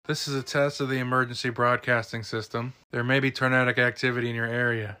This is a test of the emergency broadcasting system. There may be tornadic activity in your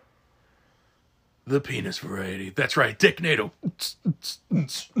area. The penis variety. That's right, Dick-nado.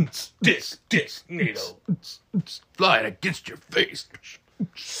 Dick-nado. Fly it against your face.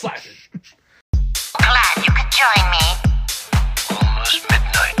 Slap it. Glad you could join me. Almost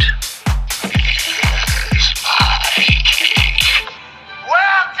midnight.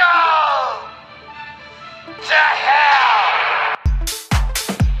 Welcome to hell.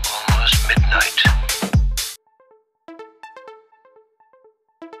 Almost midnight.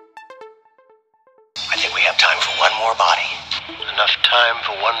 I think we have time for one more body. Enough time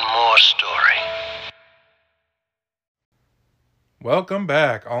for one more story. Welcome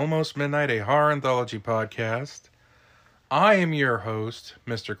back. Almost Midnight, a horror anthology podcast. I am your host,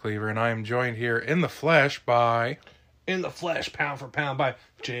 MrCleaver, and I am joined here in the flesh by... In the flesh, pound for pound, by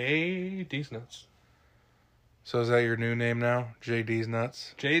J-D's Nuts. So is that your new name now? J.D.'s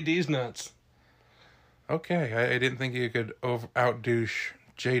Nuts? J-D's Nuts. Okay, I didn't think you could out-douche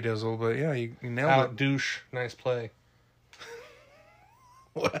J-Dizzle, but yeah, you nailed it. Out-douche. Nice play.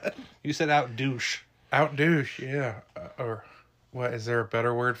 What? You said out-douche. Out-douche, yeah. Or, what, is there a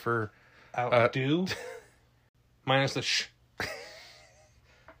better word for... Outdo? Minus the sh.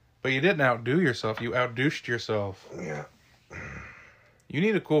 But you didn't outdo yourself, you out-douched yourself. Yeah. You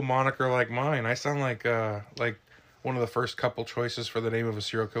need a cool moniker like mine. I sound like one of the first couple choices for the name of a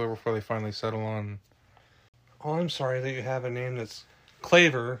serial killer before they finally settle on... Oh, I'm sorry that you have a name that's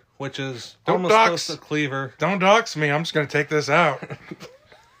Claver, which is Don't almost dox. close to Cleaver. Don't dox me, I'm just going to take this out.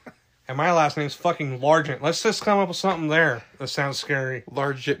 And my last name's fucking Largent. Let's just come up with something there that sounds scary.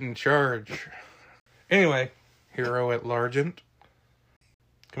 Largent in charge. Anyway. Hero at Largent.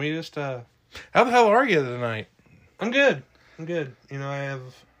 Can we just, How the hell are you tonight? I'm good. You know,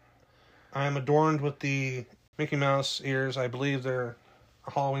 I'm adorned with the Mickey Mouse ears. I believe they're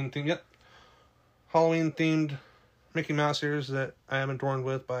Halloween themed. Yep. Halloween themed Mickey Mouse ears that I am adorned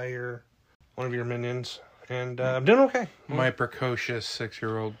with by one of your minions. And I'm doing okay. My precocious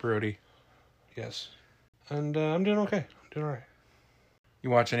 6-year-old Brody. Yes. And I'm doing okay. I'm doing alright. You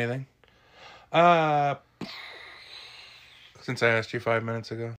watch anything? Since I asked you 5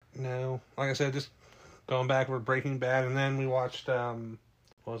 minutes ago. No. Like I said, just going back with Breaking Bad, and then we watched,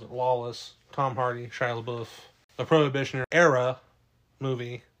 Lawless, Tom Hardy, Shia LaBeouf, a Prohibition era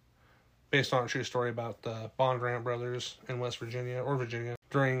movie based on a true story about the Bondurant brothers in West Virginia,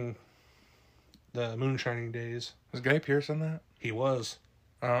 during the moonshining days. Was Guy Pearce in that? He was.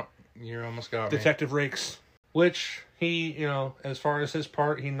 Oh, you almost got me. Detective Rakes. Which, he, you know, as far as his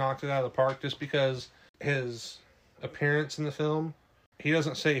part, he knocked it out of the park just because his appearance in the film, he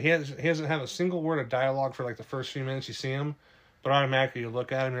doesn't have a single word of dialogue for like the first few minutes you see him, but automatically you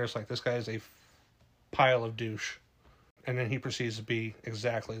look at him and you're just like, this guy is a pile of douche. And then he proceeds to be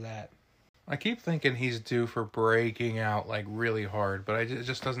exactly that. I keep thinking he's due for breaking out like really hard, but it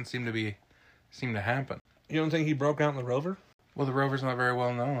just doesn't seem to happen. You don't think he broke out in The Rover? Well, The Rover's not very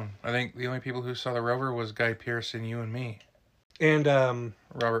well known. I think the only people who saw The Rover was Guy Pearce and you and me. And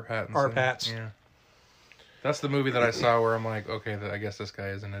Robert Pattinson. Our Pats. Yeah. That's the movie that I saw where I'm like, okay, I guess this guy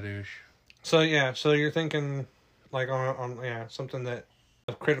isn't a douche. So yeah, so you're thinking like on something that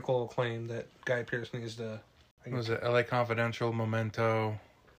of critical acclaim that Guy Pearce needs to. Was it L.A. Confidential, Memento?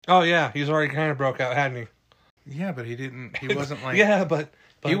 Oh yeah, he's already kind of broke out, hadn't he? Yeah, but he didn't. He wasn't like. Yeah, but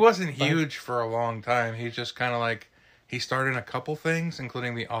he wasn't huge for a long time. He just kind of like he started in a couple things,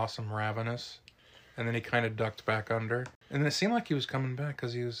 including the awesome Ravenous, and then he kind of ducked back under. And it seemed like he was coming back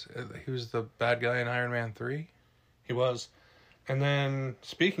because he was the bad guy in Iron Man 3. He was. And then,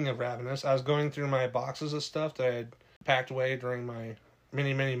 speaking of Ravenous, I was going through my boxes of stuff that I had packed away during my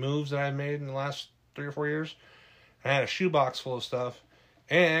many, many moves that I've made in the last 3 or 4 years. I had a shoebox full of stuff.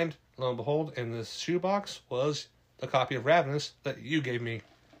 And, lo and behold, in this shoebox was the copy of Ravenous that you gave me.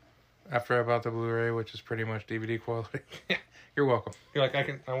 After I bought the Blu-ray, which is pretty much DVD quality. You're welcome. You're like,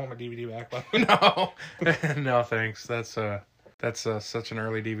 I want my DVD back. No. No, thanks. That's such an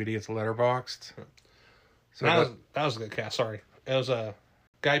early DVD. It's letterboxed. So that was a good cast. Sorry. It was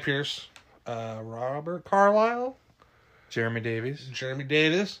Guy Pearce, Robert Carlyle, Jeremy Davies,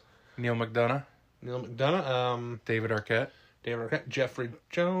 Neil McDonough, David Arquette, Jeffrey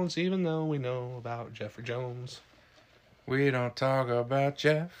Jones, even though we know about Jeffrey Jones. We don't talk about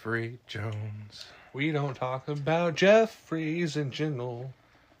Jeffrey Jones. We don't talk about Jeffries in general.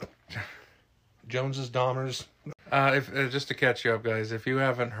 Jones's Dahmers. Just to catch you up, guys, if you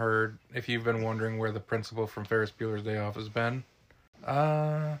haven't heard, if you've been wondering where the principal from Ferris Bueller's Day Off has been,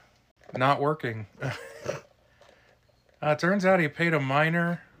 not working. Turns out he paid a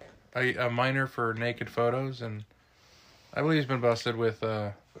minor for naked photos, and I believe he's been busted with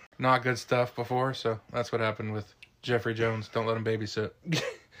not good stuff before, so that's what happened with Jeffrey Jones. Don't let him babysit.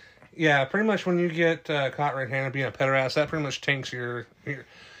 Yeah, pretty much when you get caught red-handed being a pederast, that pretty much tanks your...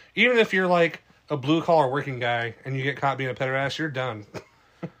 Even if you're like a blue-collar working guy and you get caught being a pederast, you're done.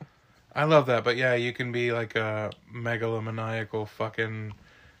 I love that, but yeah, you can be like a megalomaniacal fucking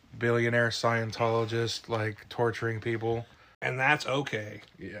billionaire Scientologist, like torturing people. And that's okay.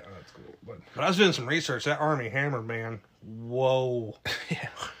 Yeah, that's cool. But I was doing some research. That Army Hammer, man. Whoa. Yeah.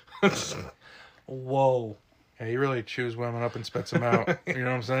 Whoa. Yeah, he really chews women up and spits them out. You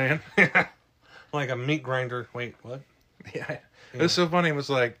know what I'm saying? Like a meat grinder. Wait, what? Yeah. It was so funny. It was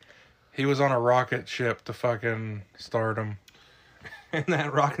like he was on a rocket ship to fucking stardom. And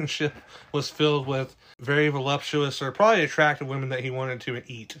that rocket ship was filled with very voluptuous or probably attractive women that he wanted to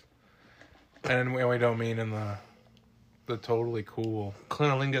eat. And we don't mean in the totally cool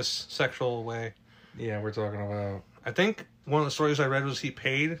Clinilingus sexual way. Yeah, we're talking about... I think one of the stories I read was he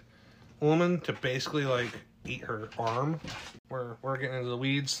paid a woman to basically, like, eat her arm. We're getting into the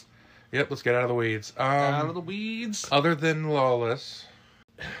weeds. Yep, let's get out of the weeds. Out of the weeds. Other than Lawless.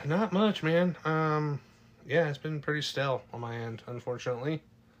 Not much, man. Yeah, it's been pretty stale on my end, unfortunately.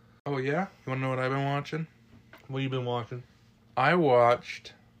 Oh, yeah? You want to know what I've been watching? What you been watching? I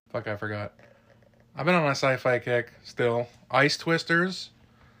watched... Fuck, I forgot. I've been on a sci-fi kick still. Ice Twisters.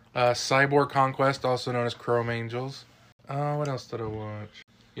 Cyborg Conquest, also known as Chrome Angels. What else did I watch?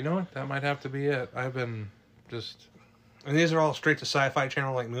 You know what? That might have to be it. I've been just... And these are all straight to Sci-Fi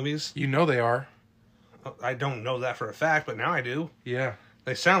Channel like movies? You know they are. I don't know that for a fact, but now I do. Yeah.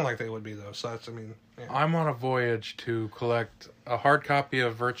 They sound like they would be, though, so that's, I mean... Yeah. I'm on a voyage to collect a hard copy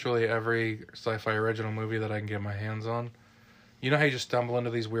of virtually every sci-fi original movie that I can get my hands on. You know how you just stumble into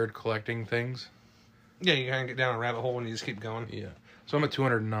these weird collecting things? Yeah, you kind of get down a rabbit hole and you just keep going. Yeah. So I'm at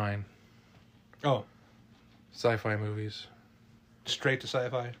 209. Oh. Sci-fi movies. Straight to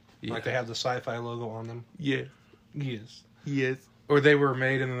sci-fi? Yeah. Like they have the sci-fi logo on them? Yeah. Yes. Yes. Or they were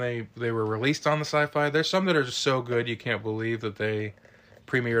made and then they were released on the sci-fi. There's some that are just so good you can't believe that they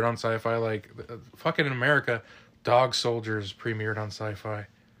premiered on sci-fi. Like, fucking in America, Dog Soldiers premiered on sci-fi.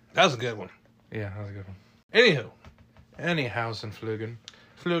 That was a good one. Yeah, that was a good one. Anywho. Anyhausen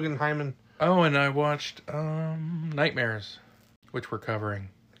Flugenheimen. Oh, and I watched Nightmares, which we're covering.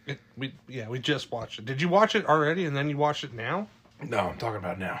 We just watched it. Did you watch it already and then you watched it now? No, I'm talking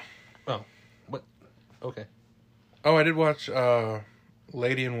about now. Oh. What? Okay. Oh, I did watch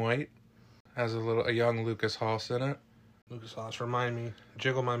Lady in White. Has a young Lucas Haas in it. Lucas Haas, remind me.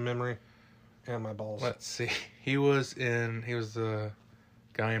 Jiggle my memory and my balls. Let's see. He was the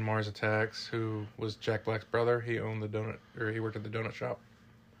guy in Mars Attacks who was Jack Black's brother. He owned he worked at the donut shop.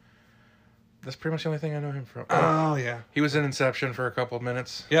 That's pretty much the only thing I know him from. Oh, yeah. He was in Inception for a couple of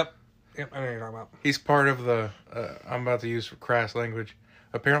minutes. Yep, I know what you're talking about. He's part of the, I'm about to use crass language.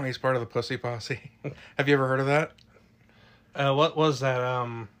 Apparently he's part of the Pussy Posse. Have you ever heard of that? What was that?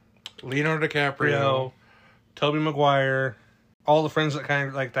 Leonardo DiCaprio. Tobey Maguire. All the friends that kind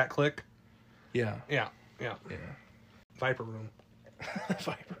of like that clique. Yeah. Yeah. Viper Room.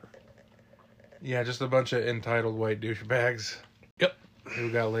 Viper. Yeah, just a bunch of entitled white douchebags. Yep.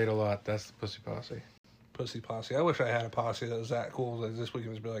 Who got laid a lot. That's the Pussy Posse. Pussy Posse. I wish I had a posse that was that cool. That this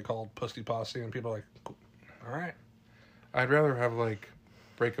weekend was really called Pussy Posse, and people are like, cool. All right. I'd rather have,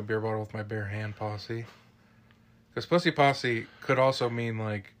 break a beer bottle with my bare hand posse. Because Pussy Posse could also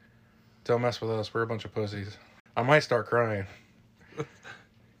mean, don't mess with us. We're a bunch of pussies. I might start crying.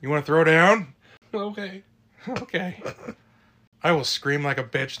 You want to throw down? Okay. Okay. I will scream like a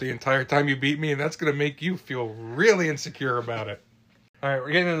bitch the entire time you beat me, and that's going to make you feel really insecure about it. All right,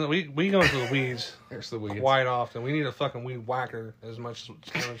 we're getting into we go into the weeds. There's the weeds. Quite often. We need a fucking weed whacker as much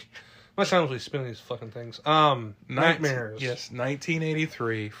time as we spin these fucking things. Nightmares. Yes,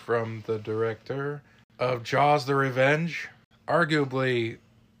 1983 from the director of Jaws: The Revenge. Arguably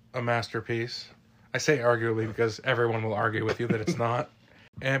a masterpiece. I say arguably because everyone will argue with you that it's not.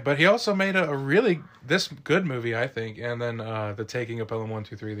 But he also made a really good movie, I think, and then The Taking of Pelham 1,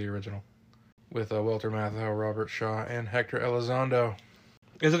 2, 3, the original, with Walter Matthau, Robert Shaw, and Hector Elizondo.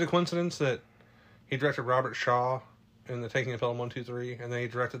 Is it a coincidence that he directed Robert Shaw in The Taking of Pelham 1, 2, 3, and then he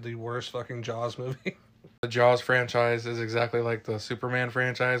directed the worst fucking Jaws movie? The Jaws franchise is exactly like the Superman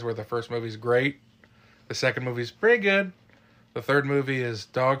franchise, where the first movie's great, the second movie's pretty good, the third movie is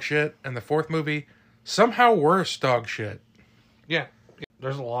dog shit, and the fourth movie, somehow worse dog shit. Yeah.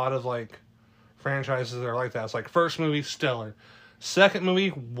 There's a lot of, franchises that are like that. It's like, first movie, stellar. Second movie,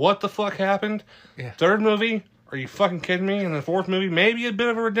 what the fuck happened? Yeah. Third movie, are you fucking kidding me? And the fourth movie, maybe a bit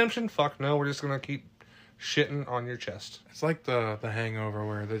of a redemption? Fuck no, we're just gonna keep shitting on your chest. It's like the Hangover,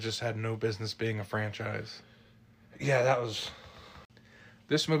 where they just had no business being a franchise. Yeah, that was...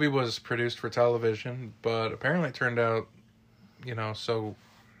 This movie was produced for television, but apparently it turned out, so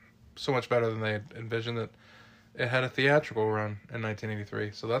much better than they had envisioned that it had a theatrical run in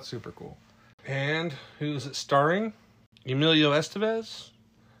 1983. So that's super cool. And who's it starring? Emilio Estevez,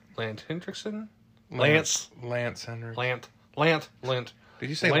 Lance Hendrickson, Lance Hendrickson. Lance. Did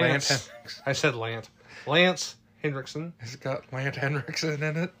you say Lance Hendrickson? I said Lance. Lance Hendrickson. It's got Lance Hendrickson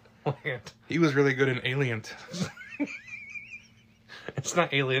in it. Lance. He was really good in Alien. It's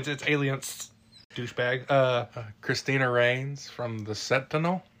not Aliens, it's Aliens. Douchebag. Christina Rains from The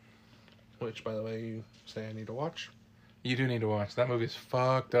Sentinel. Which, by the way, you say I need to watch. You do need to watch. That movie's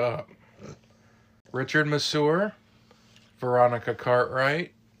fucked up. Richard Masur. Veronica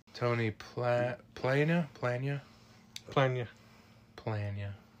Cartwright. Tony Plania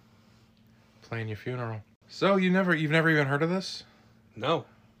Funeral. So you've never even heard of this? No.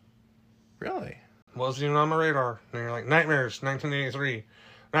 Really? Wasn't even on my radar. And you're like, Nightmares, 1983.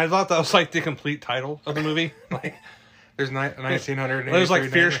 And I thought that was like the complete title of the movie. Like, there's 1983. There's like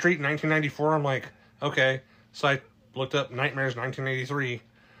Fear Street, 1994. I'm like, okay. So I looked up Nightmares, 1983.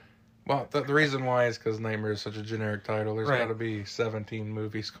 Well, the reason why is because Nightmare is such a generic title. There's Right. got to be 17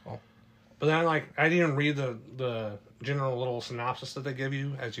 movies called. But then, I didn't even read the general little synopsis that they give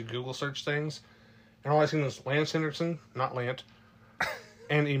you as you Google search things. And all I seen was Lance Henriksen, not Lant,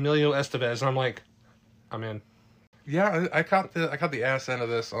 and Emilio Estevez. And I'm like, I'm in. Yeah, I caught the ass end of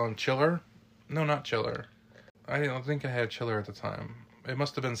this on Chiller. No, not Chiller. I don't think I had Chiller at the time. It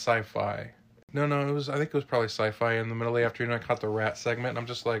must have been Sci-Fi. No, it was. I think it was probably Sci-Fi. In the middle of the afternoon, I caught the rat segment, and I'm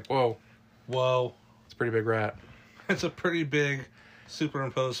just like, whoa, it's a pretty big rat. It's a pretty big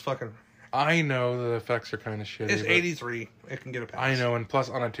superimposed fucking. I know the effects are kind of shitty. It's 83. It can get a pass. I know, and plus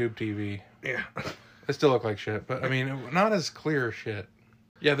on a tube TV. Yeah. They still look like shit, but I mean, not as clear shit.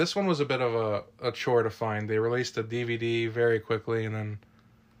 Yeah, this one was a bit of a chore to find. They released a DVD very quickly, and then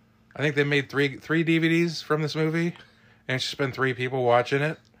I think they made three DVDs from this movie, and it's just been 3 people watching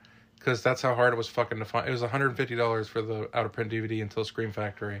it, because that's how hard it was fucking to find. It was $150 for the out-of-print DVD until Scream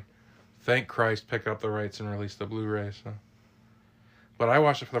Factory, thank Christ, picked up the rights and released the Blu-ray. So, but I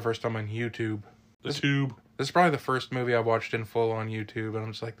watched it for the first time on YouTube. The Tube. This is probably the first movie I watched in full on YouTube, and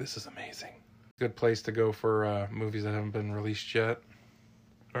I'm just like, this is amazing. Good place to go for movies that haven't been released yet.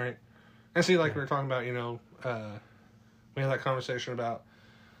 Right. And see, like we were talking about, we had that conversation about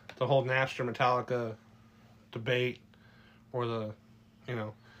the whole Napster Metallica debate, or the,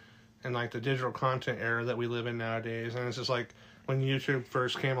 and like the digital content era that we live in nowadays. And it's just like when YouTube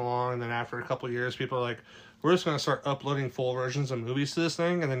first came along, and then after a couple of years, people are like, we're just going to start uploading full versions of movies to this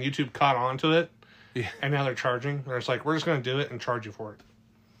thing. And then YouTube caught on to it. Yeah. And now they're charging. They're just like, we're just going to do it and charge you for it.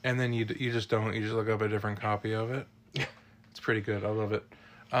 And then you just don't. You just look up a different copy of it. Yeah. It's pretty good. I love it.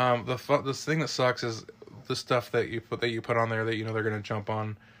 The thing that sucks is the stuff that you put on there that they're going to jump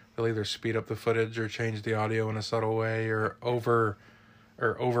on. They'll either speed up the footage or change the audio in a subtle way, or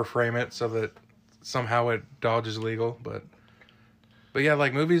overframe it so that somehow it dodges legal. But yeah,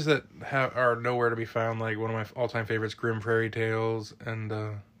 like movies that are nowhere to be found. Like one of my all-time favorites, Grim Prairie Tales, and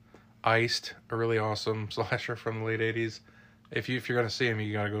Iced, a really awesome slasher from the late 80s. If you're going to see them,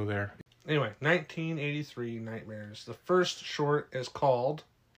 you got to go there. Anyway, 1983 Nightmares. The first short is called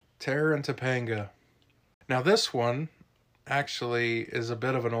Terror in Topanga. Now this one actually is a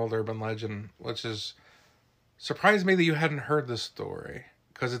bit of an old urban legend, which is surprised me that you hadn't heard this story,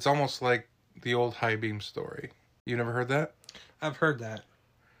 because it's almost like the old High Beam story. You never heard that? I've heard that.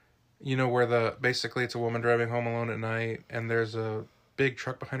 Where basically it's a woman driving home alone at night, and there's a big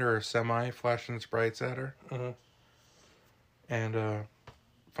truck behind her, or a semi, flashing its brights at her. Mm-hmm. And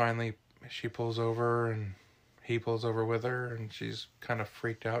finally she pulls over, and he pulls over with her, and she's kind of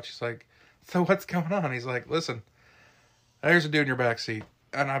freaked out. She's like, so what's going on? He's like, listen, there's a dude in your backseat,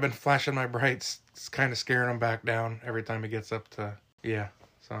 and I've been flashing my brights. It's kind of scaring him back down every time he gets up to, yeah.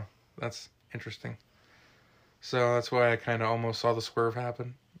 So that's interesting. So that's why I kind of almost saw the swerve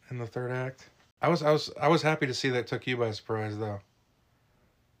happen in the third act. I was happy to see that took you by surprise, though.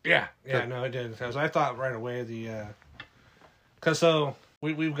 Yeah, no, it did. Because I thought right away because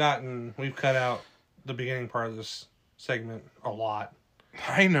we've cut out the beginning part of this segment a lot.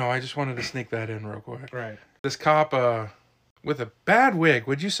 I know. I just wanted to sneak that in real quick. Right. This cop with a bad wig.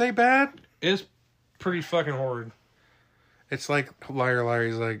 Would you say bad? It's pretty fucking horrid. It's like Liar Liar.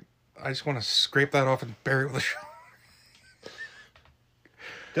 He's like, I just want to scrape that off and bury it with a shovel.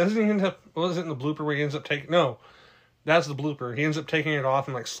 Doesn't he end up... Was it in the blooper where he ends up taking... No, that's the blooper. He ends up taking it off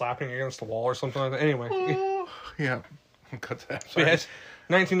and like slapping it against the wall or something like that. Anyway. Yeah. Cut that. So yeah, it's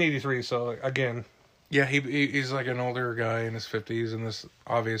 1983, so again... Yeah, he's like an older guy in his 50s, and this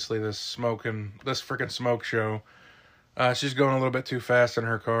freaking smoke show She's going a little bit too fast in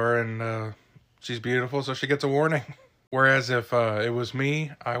her car, and she's beautiful, so she gets a warning. Whereas if it was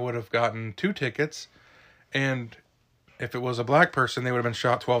me, I would have gotten 2 tickets, and if it was a black person, they would have been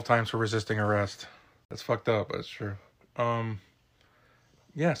shot 12 times for resisting arrest. That's fucked up, but it's true.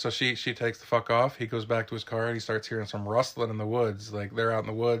 Yeah, so she takes the fuck off. He goes back to his car, and he starts hearing some rustling in the woods. Like, they're out in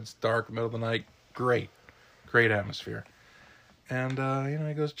the woods, dark, middle of the night. Great atmosphere. And,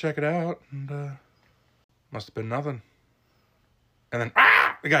 he goes to check it out, and must have been nothing. And then,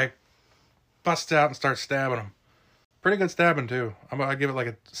 the guy busts out and starts stabbing him. Pretty good stabbing, too. I give it like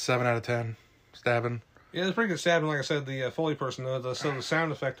a 7 out of 10 stabbing. Yeah, it's pretty good stabbing. Like I said, the Foley person, though, the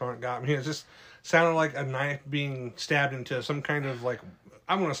sound effect on it got me. It just sounded like a knife being stabbed into some kind of, like,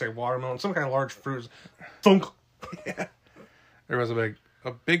 I want to say watermelon, some kind of large fruit. Thunk! Yeah. There was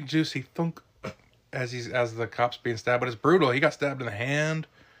a big juicy thunk as the cop's being stabbed, but it's brutal. He got stabbed in the hand.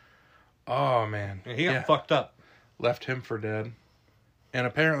 Oh, man. Yeah, he got fucked up. Left him for dead. And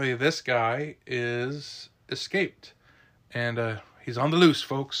apparently this guy is escaped. And he's on the loose,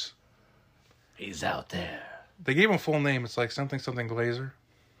 folks. He's out there. They gave him a full name. It's like something Glazer.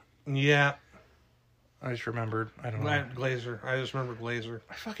 Yeah. I just remembered. I don't know. Glazer. I just remember Glazer.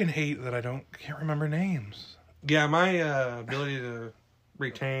 I fucking hate that I can't remember names. Yeah, my ability to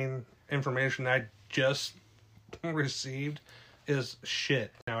retain information I just received is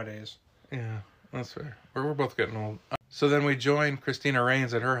shit nowadays. Yeah, that's fair. We're both getting old. So then we join Christina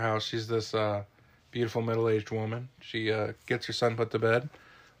Raines at her house. She's this beautiful middle-aged woman. She gets her son put to bed,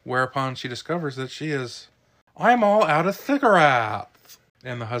 whereupon she discovers that I'm all out of cigarettes.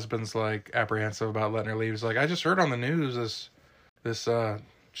 And the husband's like apprehensive about letting her leave. He's like, I just heard on the news this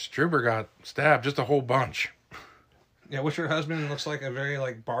Struber got stabbed, just a whole bunch. Yeah, which your husband looks like a very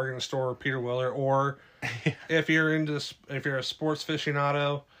like bargain store Peter Weller, or if you're a sports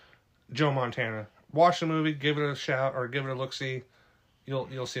aficionado, Joe Montana. Watch the movie, give it a shout, or give it a look-see.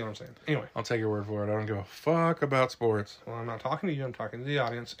 You'll see what I'm saying. Anyway. I'll take your word for it. I don't give a fuck about sports. Well, I'm not talking to you. I'm talking to the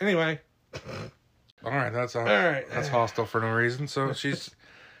audience. Anyway. All right, that's That's hostile for no reason. So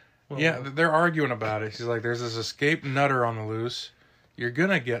they're arguing about it. She's like, there's this escaped nutter on the loose. You're going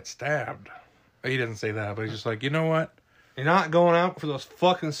to get stabbed. He didn't say that, but he's just like, you know what? You're not going out for those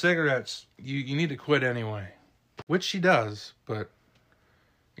fucking cigarettes. You need to quit anyway. Which she does, but,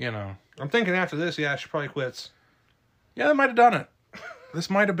 I'm thinking after this, yeah, she probably quits. Yeah, that might have done it. This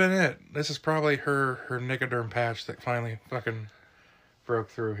might have been it. This is probably her Nicoderm patch that finally fucking broke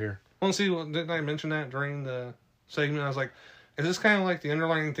through here. Well, see, didn't I mention that during the segment? I was like, is this kind of like the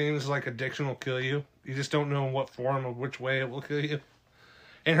underlying theme is like addiction will kill you? You just don't know in what form or which way it will kill you.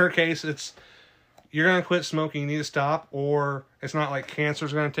 In her case, it's you're going to quit smoking, you need to stop, or it's not like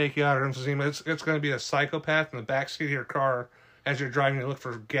cancer's going to take you out or emphysema. It's going to be a psychopath in the backseat of your car as you're driving to look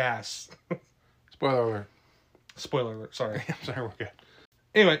for gas. Spoiler alert. Spoiler alert, sorry. I'm sorry, we're good.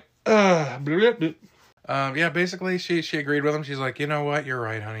 Anyway, yeah, basically she agreed with him. She's like, you know what, you're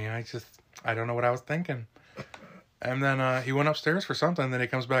right, honey. I don't know what I was thinking. And then he went upstairs for something. Then he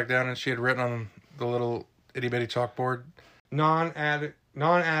comes back down, and she had written on the little itty bitty chalkboard,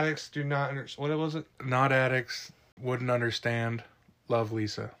 non-addicts do not understand. What was it? Not addicts wouldn't understand. Love,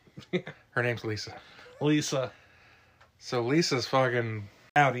 Lisa. Her name's Lisa. Lisa. So Lisa's fucking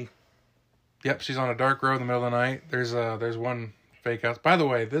Howdy. Yep, she's on a dark road in the middle of the night. There's one fake house. By the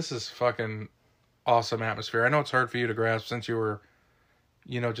way, this is fucking awesome atmosphere. I know it's hard for you to grasp since you were,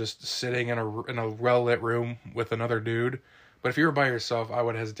 just sitting in a well-lit room with another dude. But if you were by yourself, I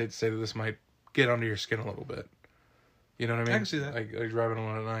would hesitate to say that this might get under your skin a little bit. You know what I mean? I can see that. Like driving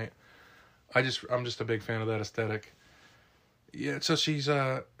alone at night. I'm just a big fan of that aesthetic. Yeah, so she's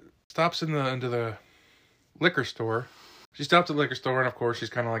stops into the liquor store. She stops at the liquor store, and of course she's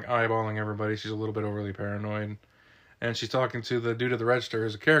kind of like eyeballing everybody. She's a little bit overly paranoid. And she's talking to the dude at the register,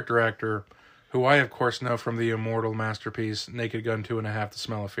 who's a character actor, who I, of course, know from the immortal masterpiece, Naked Gun 2.5, The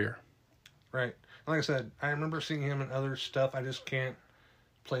Smell of Fear. Right. Like I said, I remember seeing him in other stuff. I just can't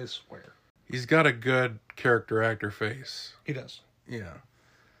place where. He's got a good character actor face. He does. Yeah.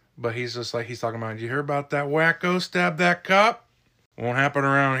 But he's just like, he's talking about, did you hear about that wacko stab that cop? Won't happen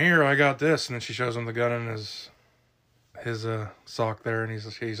around here. I got this. And then she shows him the gun in his sock there, and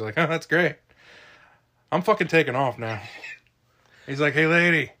he's like, oh, that's great. I'm fucking taking off now. He's like, hey,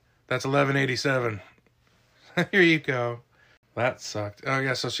 lady, that's 1187. Here you go. That sucked. Oh,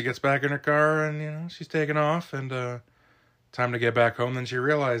 yeah, so she gets back in her car, and, she's taking off, and time to get back home. Then she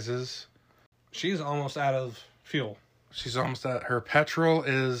realizes she's almost out of fuel. She's almost at her petrol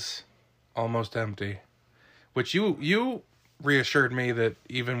is almost empty. Which you reassured me that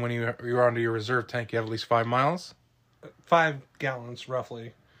even when you're onto your reserve tank, you have at least 5 miles? 5 gallons,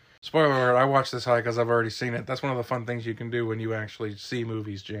 roughly. Spoiler alert, I watched this high because I've already seen it. That's one of the fun things you can do when you actually see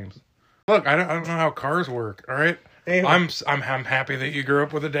movies, James. Look, I don't know how cars work, all right? Hey, I'm happy that you grew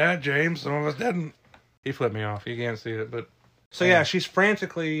up with a dad, James. Some of us didn't. He flipped me off. You can't see it, but... So yeah, she's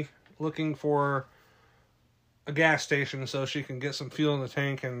frantically looking for a gas station so she can get some fuel in the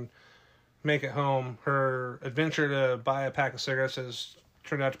tank and make it home. Her adventure to buy a pack of cigarettes has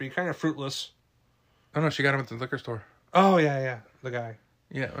turned out to be kind of fruitless. Oh, no, she got him at the liquor store. Oh, yeah, the guy.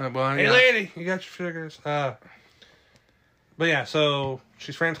 Yeah, well, Hey, yeah. lady, you got your cigarettes. But yeah, so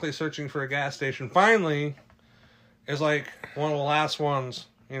she's frantically searching for a gas station. Finally, it's like one of the last ones,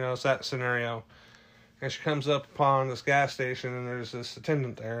 it's that scenario. And she comes up upon this gas station, and there's this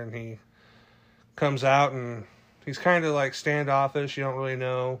attendant there, and he comes out, and he's kind of like standoffish. You don't really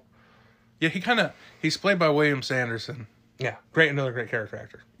know. Yeah, he's played by William Sanderson. Yeah, another great character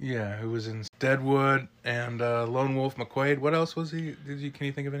actor. Yeah, who was in Deadwood and Lone Wolf McQuaid. What else was he? Can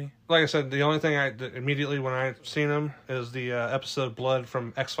you think of any? Like I said, the only thing immediately when I seen him is the episode Blood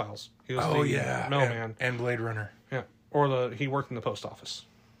from X-Files. He was mailman. And Blade Runner. Yeah, or he worked in the post office,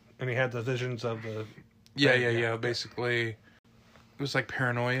 and he had the visions of the. Yeah. Basically, it was like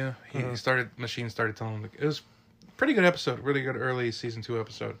paranoia. Machine started telling him. It was a pretty good episode. Really good early season 2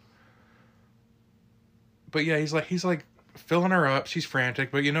 episode. But yeah, he's like filling her up. She's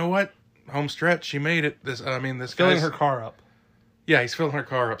frantic, but you know what? Home stretch. She made it. This Filling her car up. Yeah, he's filling her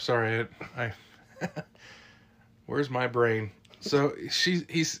car up. Sorry, where's my brain? So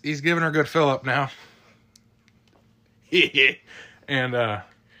he's giving her a good fill up now. and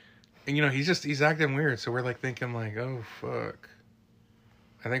he's acting weird. So we're like thinking like, oh fuck,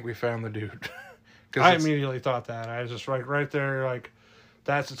 I think we found the dude. I immediately thought that. I was just right there like.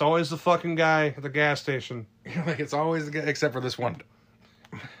 It's always the fucking guy at the gas station. Like, it's always the guy, except for this one.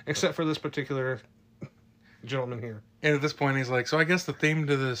 Except for this particular gentleman here. And at this point, he's like, so I guess the theme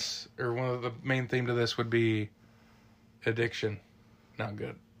to this, or one of the main theme to this would be addiction. Not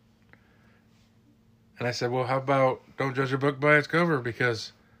good. And I said, well, how about don't judge a book by its cover?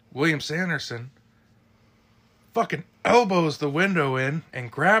 Because William Sanderson fucking elbows the window in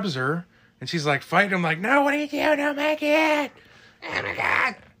and grabs her. And she's like fighting him like, no, what are you doing? Don't make it. Oh my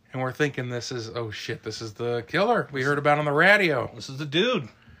God. And we're thinking this is the killer we heard about on the radio. This is the dude.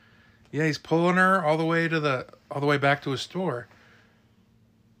 Yeah, he's pulling her all the way back to his store.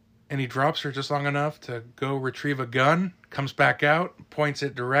 And he drops her just long enough to go retrieve a gun, comes back out, points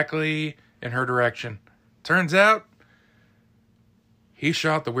it directly in her direction. Turns out he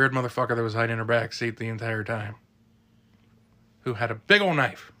shot the weird motherfucker that was hiding in her back seat the entire time. Who had a big old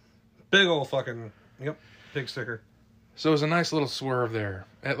knife. Big old fucking big sticker. So it was a nice little swerve there.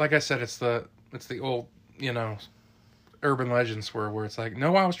 Like I said, it's the old, urban legend swerve where it's like,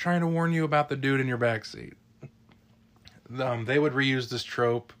 no, I was trying to warn you about the dude in your backseat. They would reuse this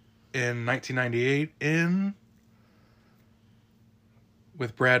trope in 1998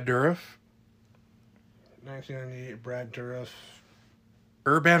 with Brad Dourif. 1998 Brad Dourif.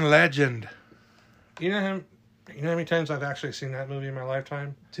 Urban legend. You know how many times I've actually seen that movie in my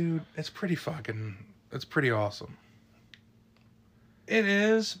lifetime? Dude, it's pretty awesome. It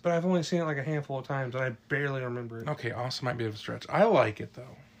is, but I've only seen it like a handful of times, and I barely remember it. Okay, awesome might be a stretch. I like it,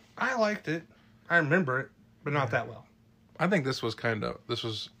 though. I liked it. I remember it, but not that well. I think this was pretty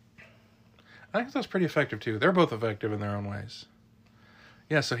effective, too. They're both effective in their own ways.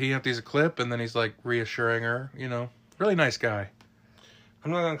 Yeah, so he empties a clip, and then he's, like, reassuring her, Really nice guy.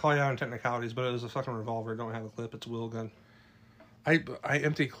 I'm not going to call you out on technicalities, but it was a fucking revolver. It don't have a clip. It's a wheel gun. I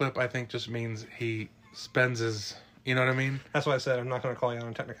empty clip, I think, just means he spends his... You know what I mean? That's what I said. I'm not going to call you out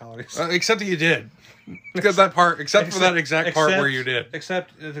on technicalities. Except that you did. Because for that exact part where you did.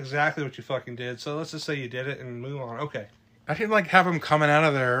 Except it's exactly what you fucking did. So let's just say you did it and move on. Okay. I didn't like have him coming out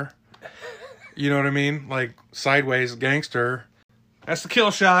of there. You know what I mean? Like sideways gangster. That's the kill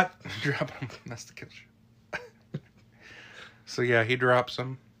shot. Drop him. That's the kill shot. So yeah, he drops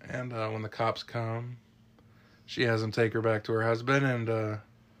him. And when the cops come, she has him take her back to her husband. And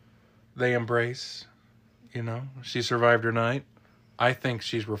they embrace. She survived her night. I think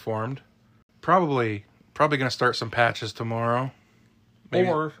she's reformed. Probably going to start some patches tomorrow. Maybe.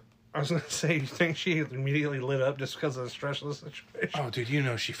 Or, I was going to say, you think she immediately lit up just because of the stress of the situation? Oh,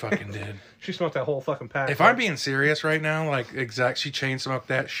 dude, she fucking did. She smoked that whole fucking pack. If I'm being serious right now, she chain smoked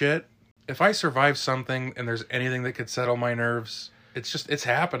that shit. If I survive something and there's anything that could settle my nerves, it's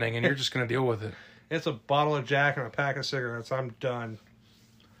happening and you're just going to deal with it. It's a bottle of Jack and a pack of cigarettes. I'm done.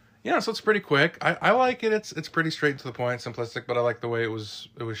 Yeah, so it's pretty quick. I like it. It's pretty straight to the point, simplistic, but I like the way it was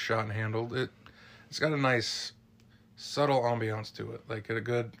shot and handled. It's got a nice, subtle ambiance to it, like a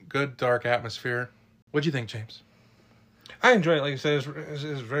good dark atmosphere. What'd you think, James? I enjoy it. Like you said, it's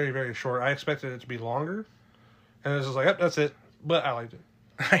very, very short. I expected it to be longer. And it was just like, yep, that's it. But I liked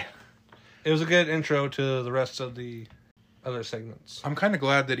it. It was a good intro to the rest of the other segments. I'm kind of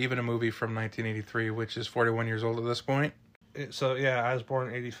glad that even a movie from 1983, which is 41 years old at this point. I was born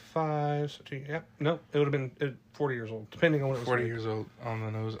in 85. So, it would have been 40 years old, depending on what it was. 40 years old on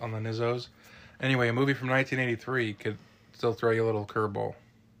the nose, on the nizzos. Anyway, a movie from 1983 could still throw you a little curveball.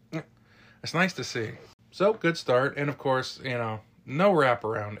 Yeah. It's nice to see. So, good start. And of course, no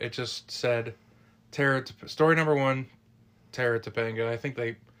wraparound. It just said, story number 1, Terra Topanga.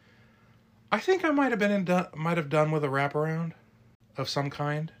 I think I might have done with a wraparound of some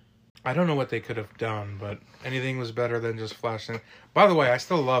kind. I don't know what they could have done, but anything was better than just flashing. By the way, I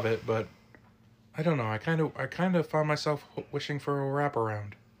still love it, but I don't know. I kind of found myself wishing for a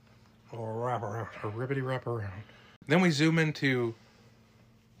wraparound. Or a wraparound. A ribbity wraparound. Then we zoom into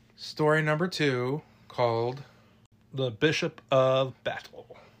story number 2, called The Bishop of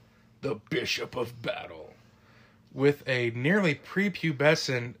Battle. The Bishop of Battle. With a nearly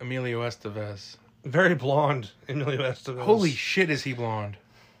prepubescent Emilio Estevez. Very blonde Emilio Estevez. Holy shit, is he blonde.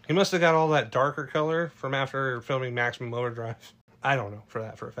 He must have got all that darker color from after filming Maximum Overdrive. I don't know for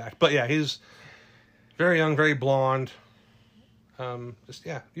a fact. But yeah, he's very young, very blonde.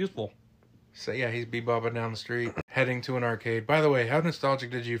 Youthful. So yeah, he's bebopping down the street, heading to an arcade. By the way, how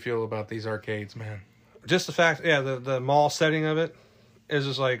nostalgic did you feel about these arcades, man? Just the fact, the mall setting of it is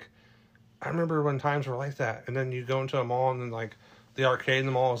just like, I remember when times were like that. And then you go into a mall and then like the arcade in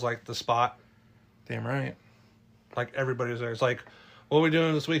the mall is like the spot. Damn right. Like everybody's there. It's like, what are we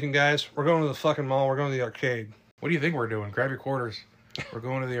doing this weekend, guys? We're going to the fucking mall. We're going to the arcade. What do you think we're doing? Grab your quarters. We're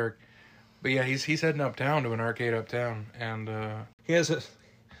going to the arcade. But yeah, he's heading uptown to an arcade uptown. And he has a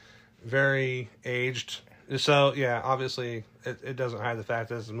very aged. So yeah, obviously it doesn't hide the fact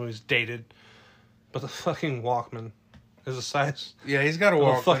that the movie's dated. But the fucking Walkman is the size. Yeah, he's got a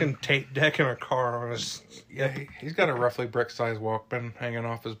Walkman. Fucking tape deck in a car on his. Yeah, he's got a roughly brick-sized Walkman hanging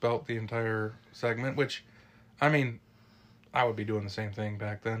off his belt the entire segment. Which, I mean, I would be doing the same thing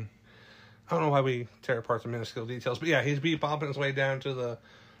back then. I don't know why we tear apart the minuscule details, but yeah, he's bebopping his way down to the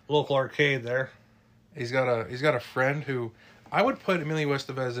local arcade there. He's got a friend who I would put Emilio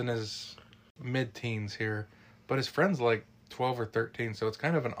Estevez in his mid-teens here, but his friend's like 12 or 13, so it's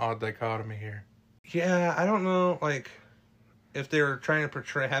kind of an odd dichotomy here. Yeah, I don't know, like, if they were trying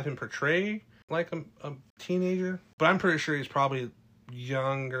to have him portray like a teenager, but I'm pretty sure he's probably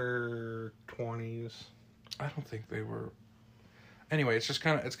younger 20s. I don't think they were. Anyway, it's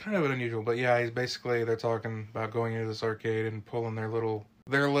kind of unusual, but yeah, they're talking about going into this arcade and pulling their little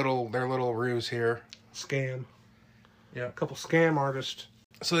ruse here. Scam. Yeah. A couple scam artists.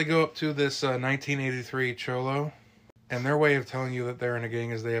 So they go up to this 1983 Cholo, and their way of telling you that they're in a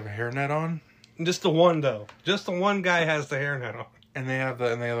gang is they have a hairnet on. Just the one, though. Just the one guy has the hairnet on. And the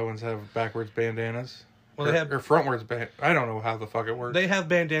other ones have backwards bandanas. Well, they have... Or frontwards I don't know how the fuck it works. They have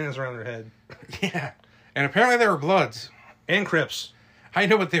bandanas around their head. Yeah. And apparently they were Bloods. And Crips. I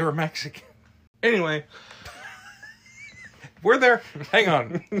know, but they were Mexican. Anyway. We're there. Hang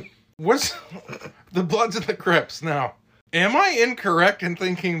on. What's the Bloods and the Crips? Now, am I incorrect in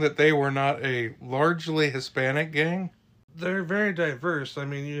thinking that they were not a largely Hispanic gang? They're very diverse. I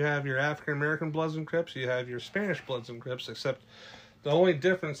mean, you have your African-American Bloods and Crips, you have your Spanish Bloods and Crips, except the only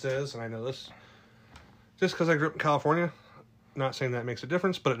difference is, and I know this, just because I grew up in California, not saying that makes a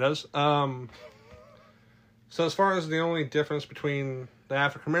difference, but it does. So as far as the only difference between the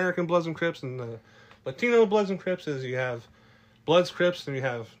African-American Bloods and Crips and the Latino Bloods and Crips is you have Bloods, Crips, and you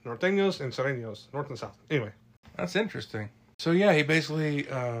have Norteños and Sereños, North and South. Anyway. That's interesting. So yeah, he basically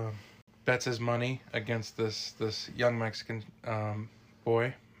bets his money against this young Mexican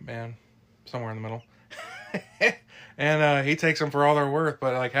man, somewhere in the middle. And he takes them for all they're worth,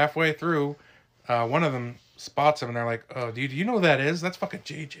 but like halfway through, one of them spots him and they're like, oh, dude, do you know who that is? That's fucking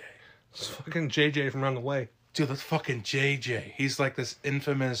JJ. It's fucking JJ from around the way. Dude, that's fucking JJ. He's like this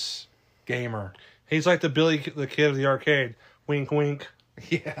infamous gamer. He's like the Billy the Kid of the arcade. Wink, wink.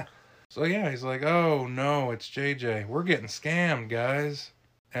 Yeah. So yeah, he's like, oh no, it's JJ. We're getting scammed, guys.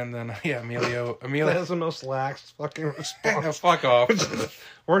 And then, yeah, Emilio. That's the most lax fucking response. Fuck off.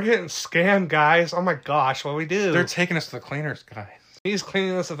 We're getting scammed, guys. Oh my gosh, what do we do? They're taking us to the cleaners, guys. He's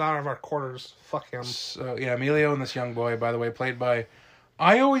cleaning us out of our quarters. Fuck him. So, yeah, Emilio and this young boy, by the way, played by...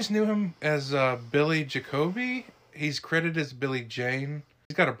 I always knew him as Billy Jacoby. He's credited as Billy Jane.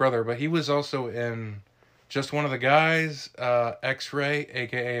 He's got a brother, but he was also in Just One of the Guys, X-Ray,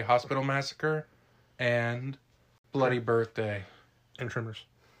 a.k.a. Hospital Massacre, and Bloody Birthday. And Trimmers.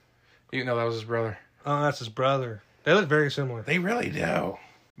 You know that was his brother. Oh, that's his brother. They look very similar. They really do.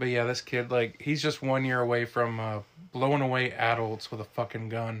 But yeah, this kid, like, he's just 1 year away from blowing away adults with a fucking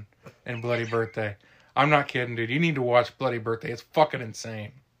gun in Bloody Birthday. I'm not kidding, dude. You need to watch Bloody Birthday. It's fucking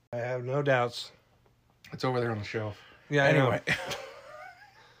insane. I have no doubts. It's over there on the shelf. Yeah, anyway. I know.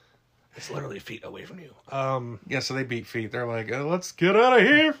 It's literally feet away from you. Yeah, so they beat feet. They're like, let's get out of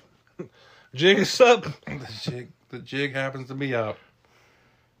here. Jig is up. The jig happens to be up.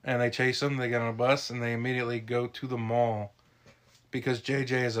 And they chase them. They get on a bus, and they immediately go to the mall. Because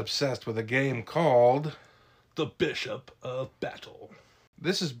JJ is obsessed with a game called The Bishop of Battle.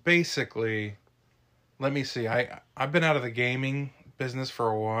 This is basically, let me see, I've been out of the gaming business for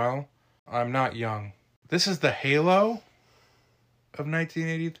a while. I'm not young. This is the Halo of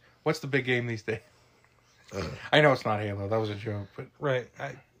 1980. What's the big game these days? I know it's not Halo. That was a joke, but right.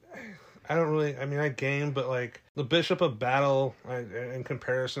 I don't really. I mean, I game, but like the Bishop of Battle, in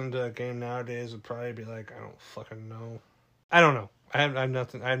comparison to a game nowadays, would probably be like, I don't fucking know. I don't know. I have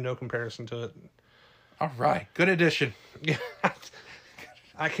nothing. I have no comparison to it. All right, good addition. Yeah,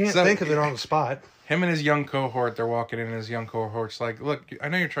 I can't think of it on the spot. Him and his young cohort, they're walking in, and his young cohort's like, look, I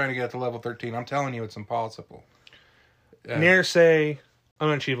know you're trying to get to level 13. I'm telling you it's impossible. Near say,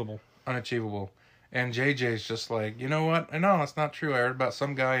 unachievable. Unachievable. And JJ's just like, you know what? No, that's not true. I heard about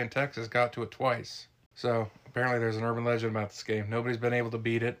some guy in Texas got to it twice. So apparently there's an urban legend about this game. Nobody's been able to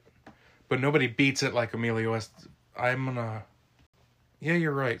beat it. But nobody beats it like Emilio Yeah,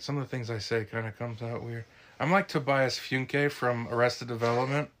 you're right. Some of the things I say kind of comes out weird. I'm like Tobias Funke from Arrested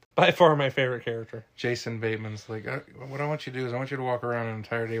Development. By far my favorite character. Jason Bateman's like, what I want you to do is I want you to walk around an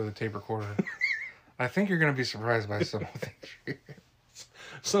entire day with a tape recorder. I think you're going to be surprised by some of the things.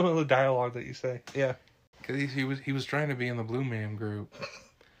 Some of the dialogue that you say. Yeah. Because he was trying to be in the Blue Man group.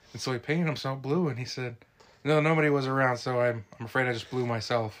 And so he painted himself blue, and he said, no, nobody was around, so I'm afraid I just blew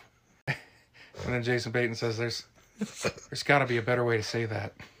myself. And then Jason Bateman says, there's got to be a better way to say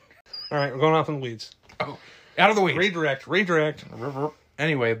that. All right, we're going off in the weeds. Oh, out of the weeds. Redirect.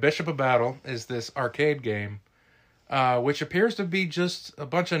 Anyway, Bishop of Battle is this arcade game, which appears to be just a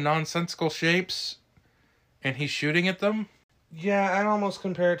bunch of nonsensical shapes, and he's shooting at them. Yeah, I'd almost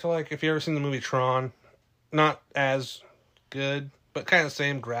compare it to, like, if you ever seen the movie Tron. Not as good, but kind of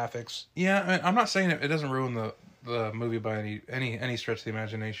same graphics. Yeah, I mean, I'm not saying it doesn't ruin the movie by any stretch of the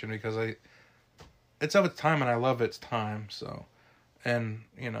imagination, because it's of its time, and I love its time, so... And,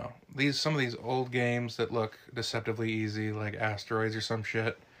 you know, some of these old games that look deceptively easy, like Asteroids or some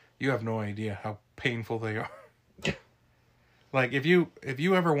shit, you have no idea how painful they are. Like, if you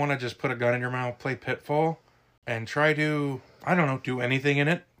ever want to just put a gun in your mouth, play Pitfall, and try to, I don't know, do anything in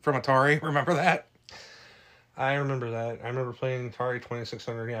it from Atari, remember that? I remember that. I remember playing Atari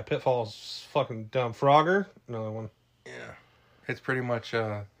 2600. Yeah, Pitfall's fucking dumb. Frogger, another one. Yeah. It's pretty much,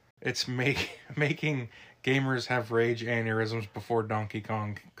 it's making... gamers have rage aneurysms before Donkey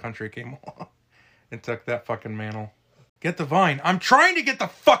Kong Country came along and took that fucking mantle. Get the vine. I'm trying to get the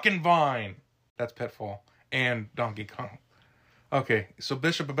fucking vine. That's Pitfall and Donkey Kong. Okay, so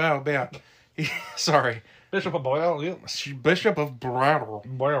Bishop of Battle. Sorry. Bishop of Boyle. Yeah. Bishop of Battle.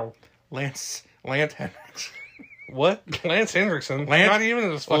 Boyle. Lance Henricks. What? Lance Hendrickson? Not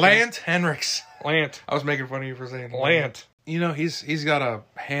even his fucking... Lance Henricks. Lant. I was making fun of you for saying Lant. You know, he's got a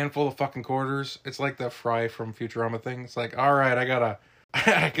handful of fucking quarters. It's like the Fry from Futurama thing. It's like, all right, I got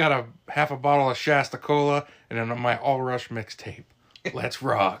a half a bottle of Shasta Cola and then my All Rush mixtape. Let's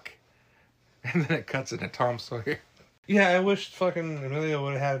rock. And then it cuts into Tom Sawyer. Yeah, I wish fucking Emilio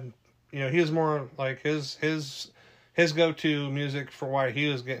would have had, you know, he was more like his go-to music for why he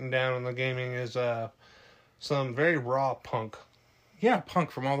was getting down on the gaming is some very raw punk. Yeah,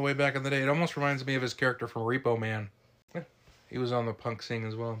 punk from all the way back in the day. It almost reminds me of his character from Repo Man. He was on the punk scene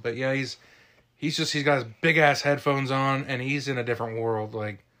as well. But yeah, he's got his big ass headphones on and he's in a different world.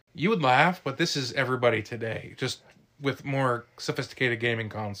 Like, you would laugh, but this is everybody today, just with more sophisticated gaming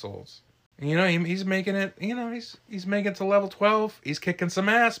consoles. And, you know, he's making it, you know, he's making it to level 12. He's kicking some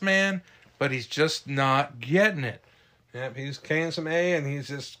ass, man, but he's just not getting it. Yep, he's carrying some A and he's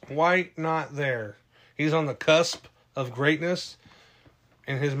just quite not there. He's on the cusp of greatness.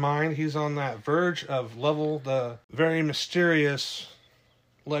 In his mind, he's on that verge of the very mysterious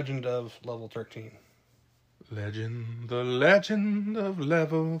legend of level 13. The legend of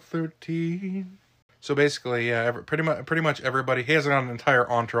level 13. So basically, yeah, pretty much everybody, he has got an entire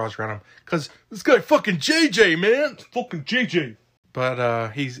entourage around him. Because this guy fucking JJ, man! It's fucking JJ!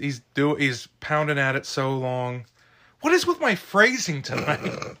 But he's pounding at it so long. What is with my phrasing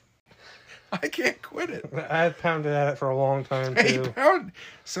tonight? I can't quit it. I've pounded at it for a long time, too.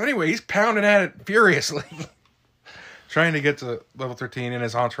 So anyway, he's pounding at it furiously. Trying to get to level 13, and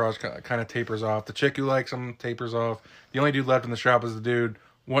his entourage kind of tapers off. The chick who likes him tapers off. The only dude left in the shop is the dude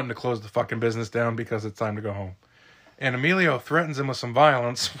wanting to close the fucking business down because it's time to go home. And Emilio threatens him with some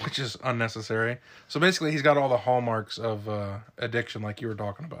violence, which is unnecessary. So basically, he's got all the hallmarks of addiction, like you were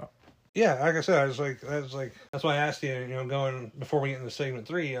talking about. Yeah, like I said, I was like, that's why I asked you, going before we get into segment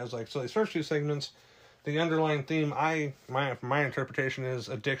 3, I was like, so these first 2 segments, the underlying theme, my interpretation is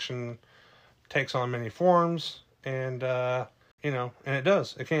addiction takes on many forms, and and it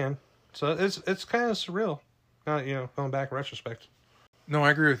does, it can. So it's kind of surreal, going back in retrospect. No,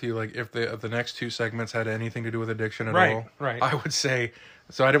 I agree with you. Like, if the next 2 segments had anything to do with addiction at all, right. I would say.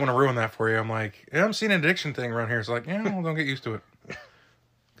 So I didn't want to ruin that for you. I'm like, yeah, I'm seeing an addiction thing around here. It's like, yeah, well, don't get used to it,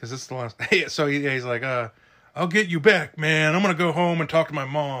 because it's the last. Hey, so he's like, I'll get you back, man. I'm gonna go home and talk to my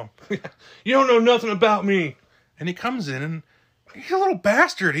mom. You don't know nothing about me. And he comes in and he's a little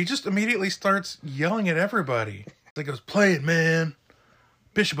bastard. He just immediately starts yelling at everybody. He goes, play it, man.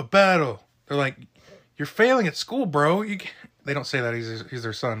 Bishop of Battle. They're like, you're failing at school, bro. You can't. They don't say that he's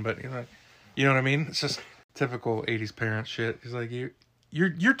their son, but you know what I mean? It's just typical 80s parent shit. He's like,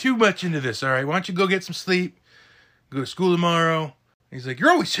 you're too much into this, all right? Why don't you go get some sleep? Go to school tomorrow. He's like,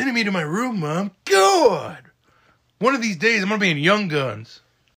 you're always sending me to my room, Mom. God! One of these days, I'm going to be in Young Guns.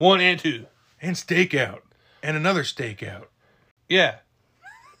 1 and 2. And Stakeout. And another Stakeout. Yeah.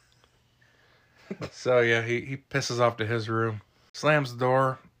 So, yeah, he pisses off to his room. Slams the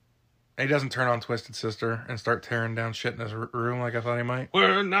door. He doesn't turn on Twisted Sister and start tearing down shit in his room like I thought he might.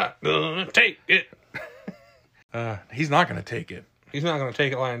 We're not going to take it. He's not going to take it. He's not going to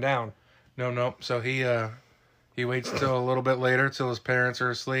take it lying down. No. So he waits till a little bit later, till his parents are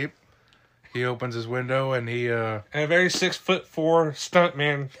asleep. He opens his window and he... And a very 6'4"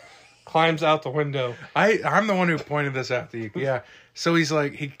 stuntman climbs out the window. I'm the one who pointed this out to you. Yeah. So he's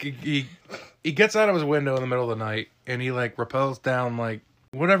like... He gets out of his window in the middle of the night and he like rappels down like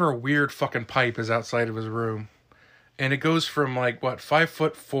whatever weird fucking pipe is outside of his room. And it goes from like,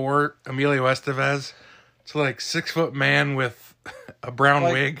 5'4" Emilio Estevez to like 6 foot man with a brown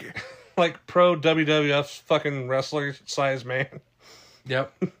wig. Like pro WWF fucking wrestler size man.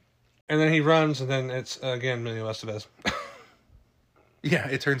 Yep. And then he runs and then it's again Emilio Estevez. Yeah,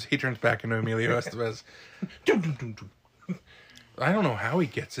 he turns back into Emilio Estevez. I don't know how he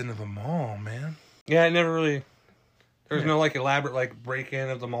gets into the mall, man. Yeah, it never really... There's no like elaborate like break-in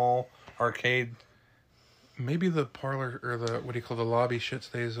of the mall arcade. Maybe the parlor or the lobby shit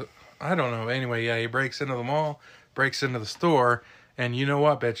stays. I don't know. Anyway, yeah, he breaks into the mall, breaks into the store, and you know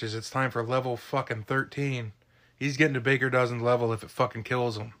what, bitches? It's time for level fucking 13. He's getting to Baker Dozen level if it fucking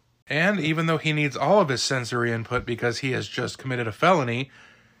kills him. And even though he needs all of his sensory input because he has just committed a felony,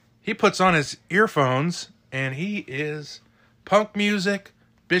 he puts on his earphones and he is punk music,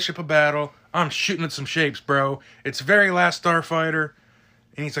 Bishop of Battle. I'm shooting at some shapes, bro. It's very Last Starfighter.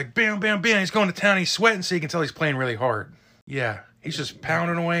 And he's like, bam, bam, bam. He's going to town. He's sweating so you can tell he's playing really hard. Yeah. He's just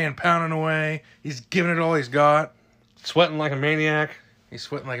pounding away and pounding away. He's giving it all he's got. Sweating like a maniac. He's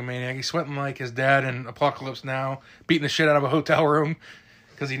sweating like a maniac. He's sweating like his dad in Apocalypse Now. Beating the shit out of a hotel room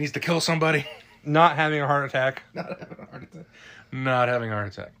because he needs to kill somebody. Not having a heart attack. Not having a heart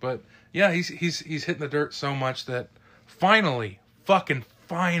attack. But yeah, he's hitting the dirt so much that finally,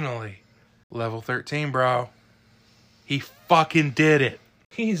 level 13, bro. He fucking did it.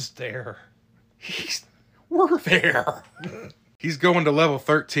 He's there. We're there. He's going to level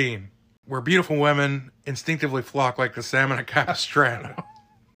 13, where beautiful women instinctively flock like the salmon at Capistrano.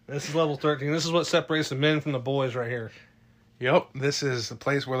 This is level 13. This is what separates the men from the boys right here. Yep, this is the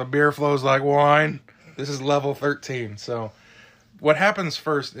place where the beer flows like wine. This is level 13. So what happens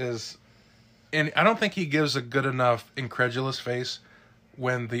first is, and I don't think he gives a good enough incredulous face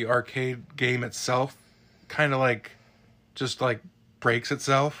when the arcade game itself kind of like just like breaks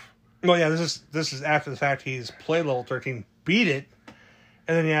itself. Well, yeah, this is after the fact he's played level 13, beat it,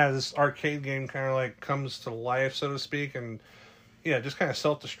 and then yeah, this arcade game kind of like comes to life, so to speak, and yeah, just kind of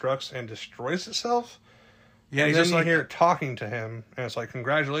self-destructs and destroys itself. Yeah, and then you hear it talking to him, and it's like,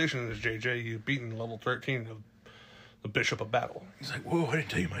 congratulations, JJ, you've beaten level 13 of the Bishop of Battle. He's like, whoa, I didn't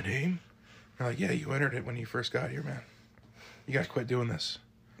tell you my name. They're like, yeah, you entered it when you first got here, man. You gotta quit doing this.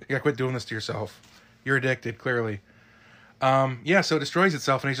 You gotta quit doing this to yourself. You're addicted, clearly. Yeah, so it destroys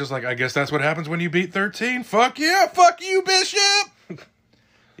itself, and he's just like, I guess that's what happens when you beat 13. Fuck yeah, fuck you, Bishop!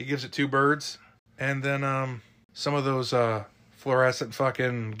 He gives it 2 birds, and then some of those fluorescent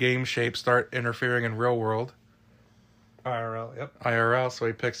fucking game shapes start interfering in real world. IRL, yep. IRL, so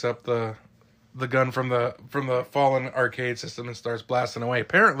he picks up the gun from the fallen arcade system and starts blasting away.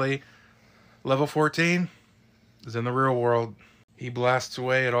 Apparently, level 14 is in the real world. He blasts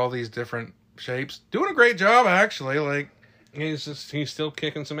away at all these different shapes. Doing a great job, actually. Like, he's still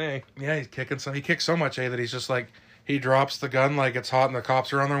kicking some A. Yeah, he's kicking some. He kicks so much A that he's just like, he drops the gun like it's hot and the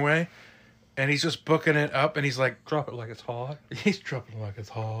cops are on their way. And he's just booking it up, and he's like... Drop it like it's hot. He's dropping it like it's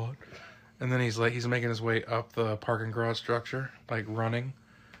hot. And then he's making his way up the parking garage structure, like running.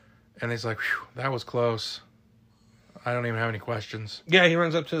 And he's like, whew, that was close. I don't even have any questions. Yeah, he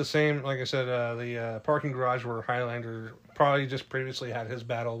runs up to the same, like I said, the parking garage where Highlander probably just previously had his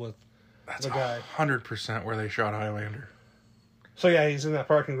battle with That's the guy. 100% where they shot Highlander. So yeah, he's in that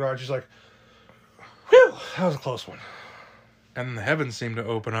parking garage. He's like, whew, that was a close one. And then the heavens seem to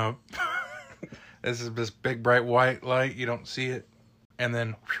open up. This is this big, bright white light. You don't see it. And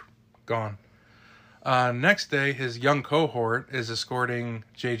then, whew, gone. Next day, his young cohort is escorting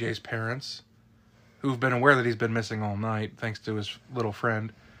JJ's parents, who've been aware that he's been missing all night, thanks to his little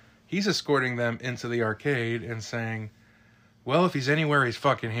friend. He's escorting them into the arcade and saying, well, if he's anywhere, he's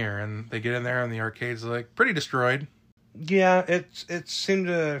fucking here. And they get in there, and the arcade's, like, pretty destroyed. Yeah, it seemed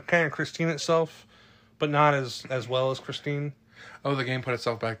to kind of Christine itself, but not as well as Christine. Oh, the game put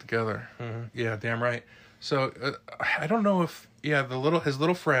itself back together. Mm-hmm. Yeah, damn right. So, I don't know if... Yeah, his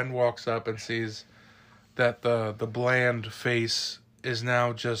little friend walks up and sees that the bland face is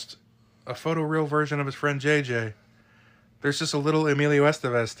now just a photoreal version of his friend JJ. There's just a little Emilio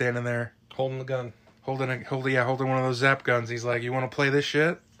Estevez standing there. Holding the gun. Holding one of those Zap guns. He's like, you want to play this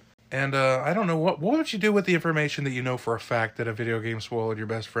shit? And I don't know, what would you do with the information that you know for a fact that a video game swallowed your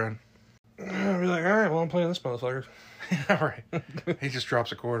best friend? I'd be like, alright, well, I'm playing this motherfucker. All right. He just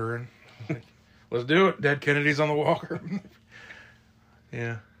drops a quarter in. Like, let's do it. Dead Kennedy's on the walker.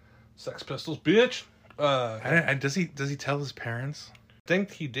 Yeah. Sex Pistols, bitch. Does he tell his parents? I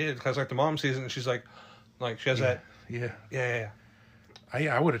think he did, because like the mom sees it and she's like she has that. Yeah. Yeah.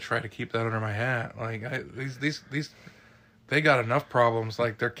 I would have tried to keep that under my hat. Like these they got enough problems.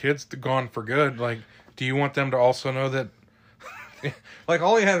 Like their kids gone for good. Like, do you want them to also know that? Like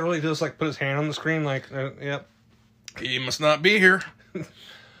all he had to really do is like put his hand on the screen. Like, yep. He must not be here.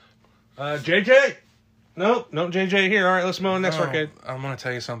 JJ. Nope, no JJ here. All right, let's move on next arcade. I'm gonna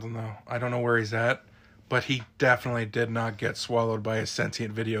tell you something though. I don't know where he's at, but he definitely did not get swallowed by a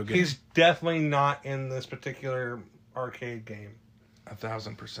sentient video game. He's definitely not in this particular arcade game.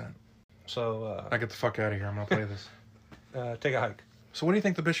 1,000%. So I get the fuck out of here. I'm gonna play this. Take a hike. So what do you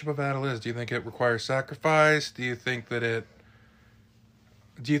think the Bishop of Battle is? Do you think it requires sacrifice? Do you think that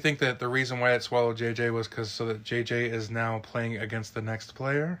the reason why it swallowed JJ was so that JJ is now playing against the next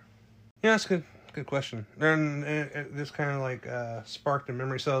player? Yeah, that's good. Good question. And this kind of like sparked a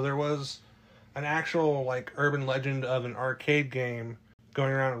memory. So there was an actual like urban legend of an arcade game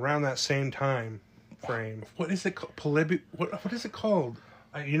going around that same time frame. What is it called? What is it called?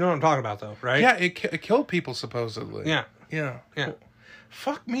 You know what I'm talking about, though, right? Yeah, it killed people supposedly. Yeah. Well,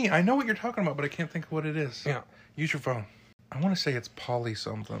 fuck me. I know what you're talking about, but I can't think of what it is. Yeah. Use your phone. I want to say it's Poly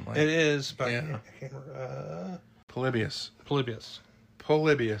something. Like, it is, but yeah. I can't remember. Polybius.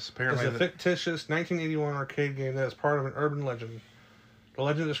 Apparently, It's a fictitious 1981 arcade game that is part of an urban legend. The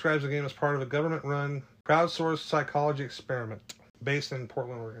legend describes the game as part of a government-run, crowdsourced psychology experiment based in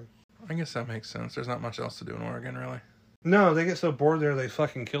Portland, Oregon. I guess that makes sense. There's not much else to do in Oregon, really. No, they get so bored there they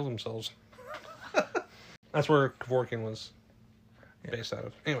fucking kill themselves. That's where Kevorkian was based out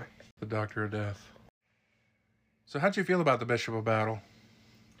of. Anyway. The Doctor of Death. So how'd you feel about the Bishop of Battle?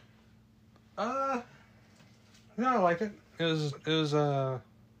 No, I liked it. It was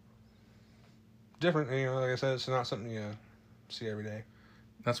different. You know, like I said, it's not something you see every day.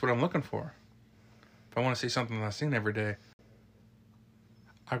 That's what I'm looking for. If I want to see something that I've seen every day,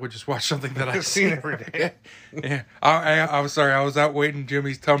 I would just watch something that I've seen every day. Yeah. I'm sorry. I was out waiting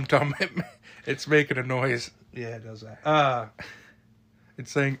Jimmy's tum-tum. It's making a noise. Yeah, it does that.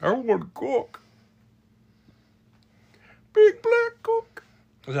 It's saying, I want to cook. Big black cook.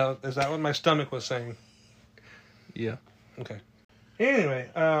 Is that what my stomach was saying? Yeah. Okay. Anyway,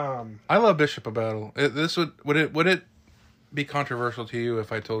 I love Bishop of Battle. Would it be controversial to you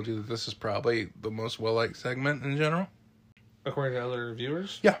if I told you that this is probably the most well-liked segment in general? According to other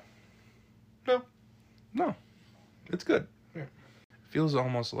viewers? Yeah. No. It's good. Yeah. Feels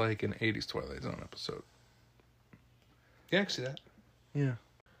almost like an 80s Twilight Zone episode. Yeah, I can see that. Yeah.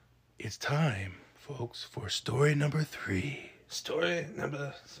 It's time, folks, for story number 3. Story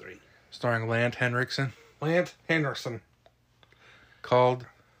number 3. Starring Lance Henriksen. Lance Henriksen. Called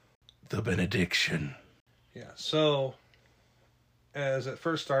The Benediction. Yeah, so as it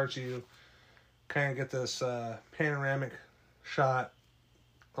first starts, you kind of get this panoramic shot,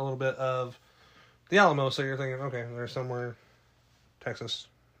 a little bit of the Alamo, so you're thinking, okay, they're somewhere, Texas,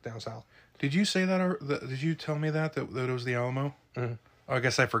 down south. Did you say that, or did you tell me that it was the Alamo? Mm-hmm. Oh, I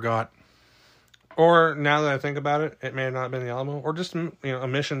guess I forgot. Or, now that I think about it, it may have not been the Alamo, or just, a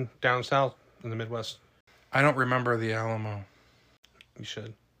mission down south in the Midwest. I don't remember the Alamo. You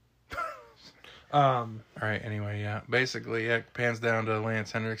should. All right, anyway, yeah. Basically, it pans down to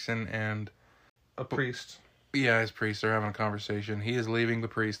Lance Henriksen and... a priest. Yeah, his priest. They're having a conversation. He is leaving the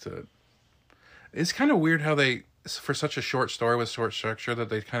priesthood. It's kind of weird how they, for such a short story with short structure, that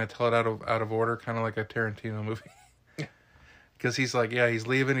they kind of tell it out of order, kind of like a Tarantino movie. Because he's like, yeah, he's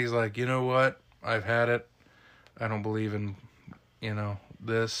leaving. He's like, you know what? I've had it. I don't believe in,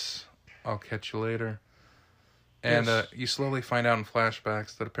 this. I'll catch you later. And Yes. You slowly find out in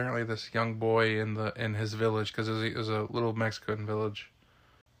flashbacks that apparently this young boy in his village, because it was a little Mexican village,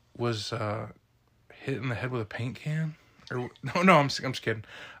 was hit in the head with a paint can. Or no, I'm just kidding.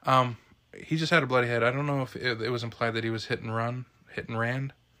 He just had a bloody head. I don't know if it was implied that he was hit and ran. Hit and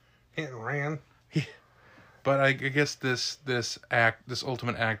ran. But I guess this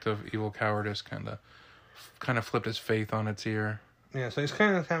ultimate act of evil cowardice kind of flipped his faith on its ear. Yeah, so he's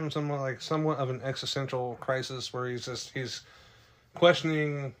kind of having somewhat of an existential crisis where he's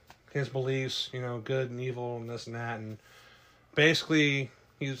questioning his beliefs, good and evil and this and that, and basically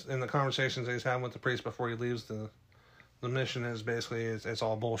he's in the conversations that he's having with the priest before he leaves the mission is basically it's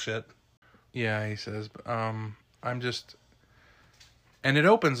all bullshit. Yeah, he says, and it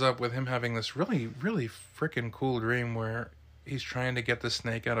opens up with him having this really, really freaking cool dream where he's trying to get the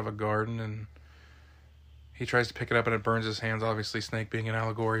snake out of a garden, and he tries to pick it up and it burns his hands. Obviously, snake being an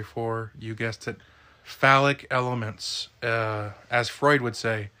allegory for, you guessed it, phallic elements. As Freud would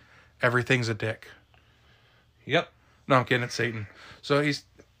say, everything's a dick. Yep. No, I'm kidding, it's Satan. So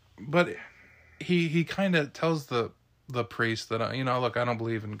he kind of tells the priest that, look, I don't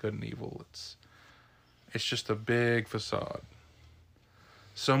believe in good and evil. It's just a big facade.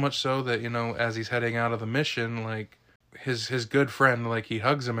 So much so that, as he's heading out of the mission, like, his good friend, like, he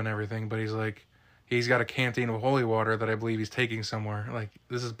hugs him and everything, but he's like, he's got a canteen of holy water that I believe he's taking somewhere. Like,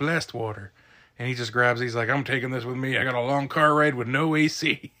 this is blessed water. And he just grabs, he's like, I'm taking this with me. I got a long car ride with no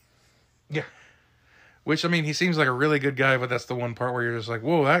AC. Yeah. Which, I mean, he seems like a really good guy, but that's the one part where you're just like,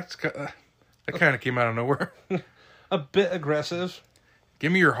 whoa, that kind of came out of nowhere. A bit aggressive.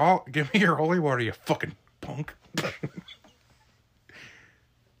 Give me your holy water, you fucking punk.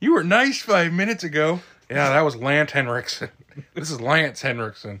 You were nice 5 minutes ago. Yeah, that was Lance Henriksen. This is Lance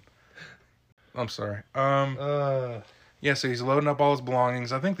Henriksen. I'm sorry. Yeah, so he's loading up all his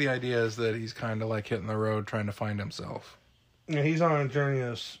belongings. I think the idea is that he's kind of like hitting the road trying to find himself. Yeah, he's on a journey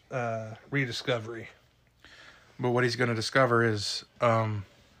of rediscovery. But what he's going to discover is... a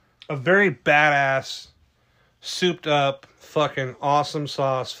very badass, souped up, fucking awesome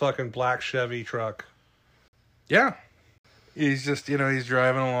sauce, fucking black Chevy truck. Yeah. He's just, he's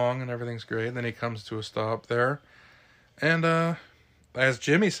driving along and everything's great. And then he comes to a stop there. And, as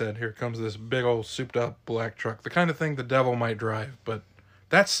Jimmy said, here comes this big old souped up black truck. The kind of thing the devil might drive, but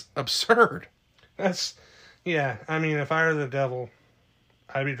that's absurd. Yeah, I mean, if I were the devil,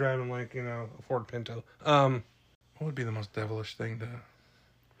 I'd be driving like, a Ford Pinto. What would be the most devilish thing to...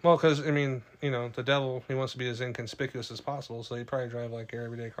 Well, because, I mean, the devil, he wants to be as inconspicuous as possible, so he'd probably drive like your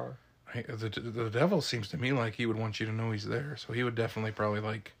everyday car. The devil seems to me like he would want you to know he's there, so he would definitely probably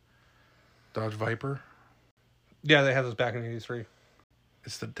like Dodge Viper. Yeah, they had those back in '83.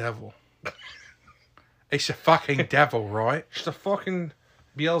 It's the devil. It's a fucking devil, right? It's the fucking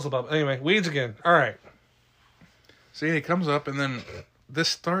Beelzebub. Anyway, weeds again. All right. See, he comes up, and then this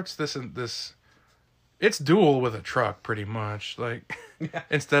starts this. It's duel with a truck, pretty much. Like, yeah.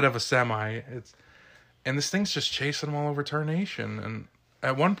 Instead of a semi, and this thing's just chasing him all over Tarnation. And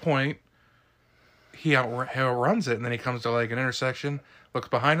at one point, he outruns it, and then he comes to like an intersection, looks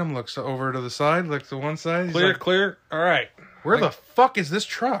behind him, looks over to the side, looks to one side. He's like, Clear. All right. Where the fuck is this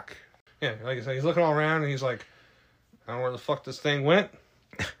truck? Yeah, like I said, he's looking all around, and he's like, I don't know where the fuck this thing went,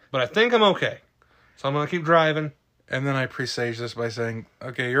 but I think I'm okay. So I'm going to keep driving. And then I presage this by saying,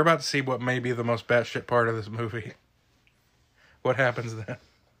 okay, you're about to see what may be the most batshit part of this movie. What happens then?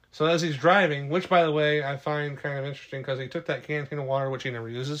 So as he's driving, which, by the way, I find kind of interesting, because he took that canteen of water, which he never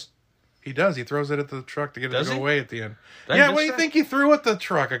uses. He does. He throws it at the truck to get it to go away at the end. Yeah, what do you think he threw at the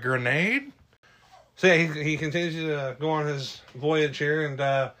truck? A grenade? So yeah, he continues to go on his voyage here, and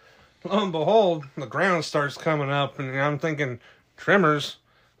lo and behold, the ground starts coming up, and I'm thinking, Trimmers,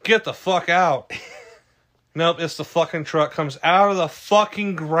 get the fuck out. Nope, it's the fucking truck comes out of the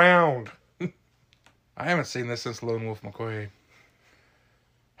fucking ground. I haven't seen this since Lone Wolf McQuaid.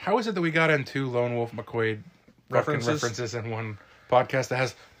 How is it that we got into Lone Wolf McQuaid references in one podcast that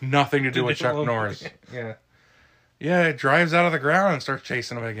has nothing to do with Chuck Norris? Yeah. Yeah, it drives out of the ground and starts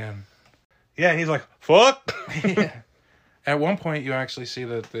chasing him again. Yeah, and he's like, fuck! Yeah. At one point, you actually see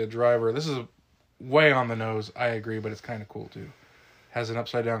that the driver, this is way on the nose, I agree, but it's kind of cool too, has an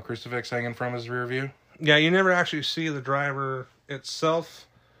upside-down crucifix hanging from his rear view. Yeah, you never actually see the driver itself,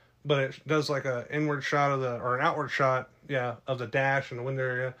 but it does like an inward shot or an outward shot, of the dash and the window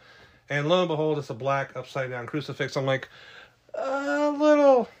area. And lo and behold, it's a black upside down crucifix. I'm like, a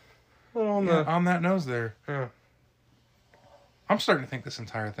little on on that nose there. Yeah. I'm starting to think this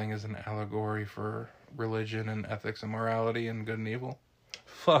entire thing is an allegory for religion and ethics and morality and good and evil.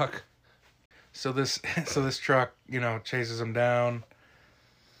 Fuck. So this truck, chases him down,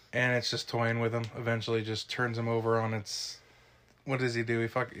 and it's just toying with him. Eventually, just turns him over on its. What does he do? He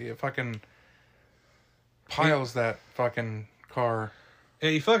fucking piles that fucking car. Yeah,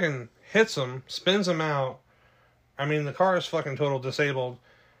 he fucking hits him, spins him out. I mean, the car is fucking total disabled.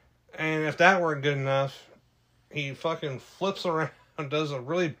 And if that weren't good enough, he fucking flips around, does a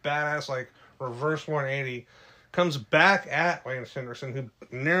really badass, like, reverse 180, comes back at Lance Henriksen, who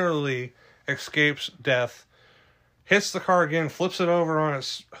narrowly escapes death, hits the car again, flips it over on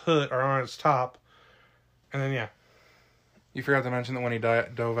its hood, or on its top, and then, You forgot to mention that when he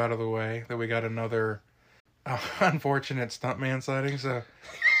dove out of the way, that we got another unfortunate stuntman sighting.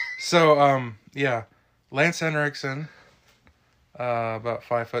 So, Lance Henriksen, about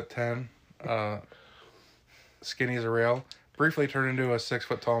 5'10", skinny as a rail, briefly turned into a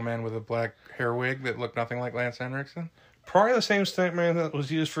 6-foot tall man with a black hair wig that looked nothing like Lance Henriksen. Probably the same stuntman that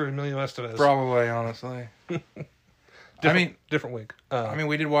was used for Emilio Estevez. Probably, honestly. Different wig.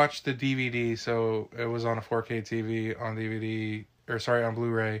 We did watch the DVD, so it was on a 4K TV on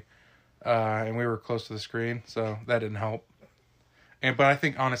Blu-ray, and we were close to the screen, so that didn't help. But I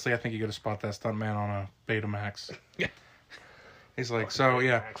think you could have spot that stuntman on a Betamax. Yeah. He's like, So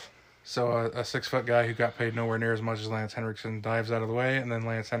a 6-foot guy who got paid nowhere near as much as Lance Henriksen dives out of the way, and then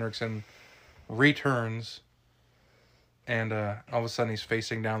Lance Henriksen returns, and all of a sudden he's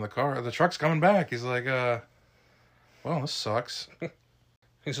facing down the car. The truck's coming back. He's like, well, this sucks.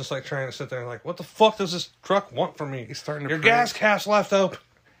 He's just like trying to sit there and like, what the fuck does this truck want from me? He's starting to Your gas cap's left open.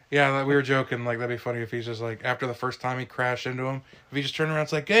 Yeah, we were joking. Like, that'd be funny if he's just like, after the first time he crashed into him, if he just turned around and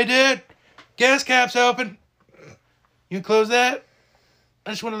it's like, hey, dude, gas cap's open. You can close that? I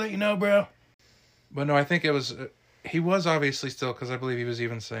just want to let you know, bro. But no, I think it was, he was obviously still, because I believe he was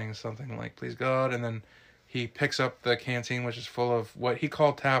even saying something like, please God. And then he picks up the canteen, which is full of what he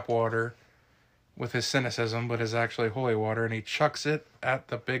called tap water, with his cynicism, but is actually holy water, and he chucks it at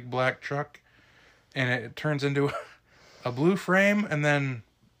the big black truck, and it turns into a blue frame, and then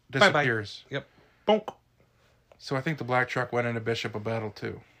disappears. Bye-bye. Yep. Bonk. So I think the black truck went into Bishop of Battle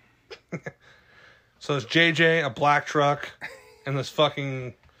too. So it's JJ, a black truck, and this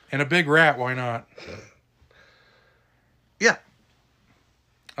fucking... And a big rat, why not? Yeah.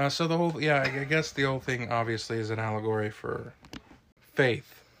 So the whole... Yeah, I guess the whole thing obviously is an allegory for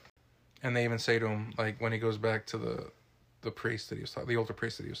faith. And they even say to him, like, when he goes back to the priest that he was talking, the older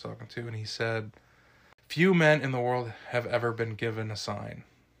priest that he was talking to, and he said, few men in the world have ever been given a sign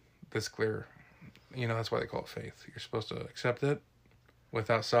this clear. That's why they call it faith. You're supposed to accept it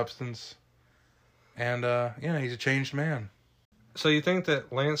without substance. And, he's a changed man. So you think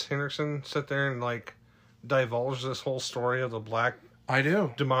that Lance Henriksen sat there and, like, divulged this whole story of the black... I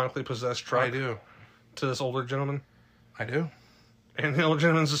do. Demonically possessed truck? I do. To this older gentleman? I do. And the older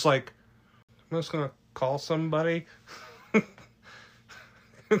gentleman's just like, I'm just going to call somebody.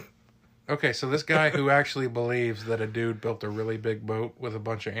 Okay, so this guy who actually believes that a dude built a really big boat with a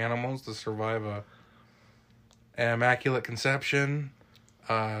bunch of animals to survive an immaculate conception,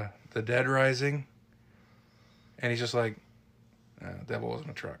 the dead rising, and he's just like, the devil wasn't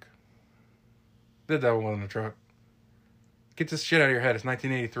a truck. The devil wasn't a truck. Get this shit out of your head. It's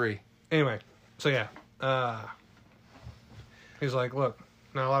 1983. Anyway, so yeah. He's like, look,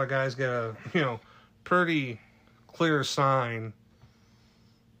 now a lot of guys get a, pretty clear sign.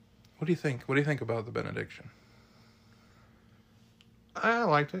 What do you think? What do you think about the benediction? I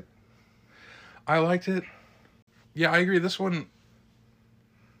liked it. I liked it. Yeah, I agree. This one,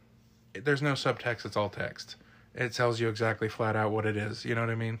 there's no subtext. It's all text. It tells you exactly flat out what it is. You know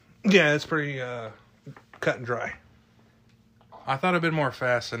what I mean? Yeah, it's pretty cut and dry. I thought it'd been more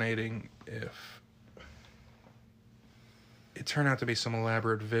fascinating if it turned out to be some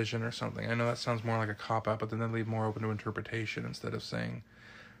elaborate vision or something. I know that sounds more like a cop-out, but then they leave more open to interpretation instead of saying...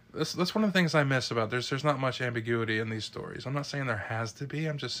 That's one of the things I miss about there's not much ambiguity in these stories. I'm not saying there has to be.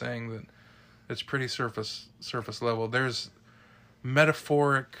 I'm just saying that it's pretty surface level. There's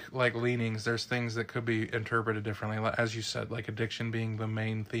metaphoric leanings. There's things that could be interpreted differently, as you said, like addiction being the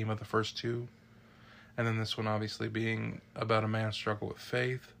main theme of the first two, and then this one obviously being about a man's struggle with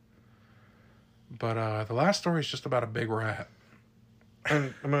faith. But the last story is just about a big rat.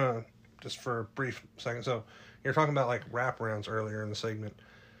 And I'm gonna just for a brief second. So you're talking about wraparounds earlier in the segment.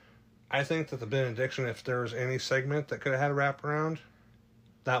 I think that the benediction, if there was any segment that could have had a wraparound,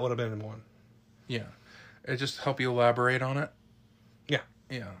 that would have been one. Yeah. It just help you elaborate on it. Yeah.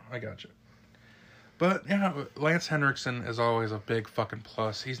 Yeah, I got you. But, yeah, Lance Henriksen is always a big fucking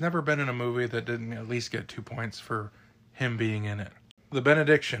plus. He's never been in a movie that didn't at least get 2 points for him being in it. The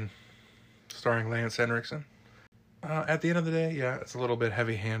Benediction, starring Lance Henriksen. At the end of the day, yeah, it's a little bit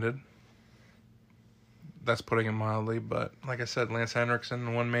heavy-handed. That's putting it mildly, but like I said, Lance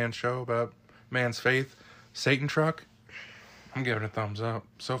Henriksen, one-man show about man's faith. Satan Truck, I'm giving it a thumbs up.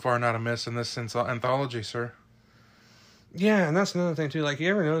 So far, not a miss in this anthology, sir. Yeah, and that's another thing, too. Like, you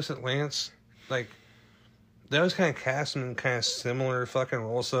ever notice that Lance, like, they always kind of cast him in kind of similar fucking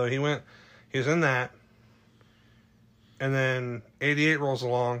roles. So he was in that. And then 88 rolls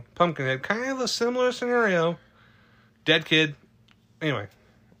along. Pumpkinhead, kind of a similar scenario. Dead kid. Anyway.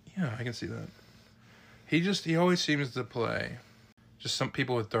 Yeah, I can see that. He always seems to play just some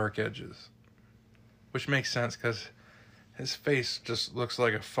people with dark edges. Which makes sense, because his face just looks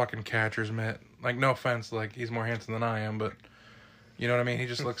like a fucking catcher's mitt. Like, no offense, like, he's more handsome than I am, but you know what I mean? He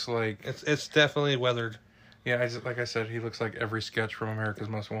just looks like... It's definitely weathered. Yeah, like I said, he looks like every sketch from America's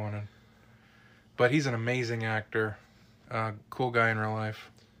Most Wanted. But he's an amazing actor. Cool guy in real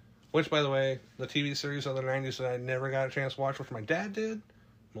life. Which, by the way, the TV series of the 90s that I never got a chance to watch, which my dad did,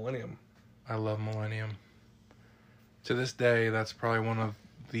 Millennium. I love Millennium. To this day, that's probably one of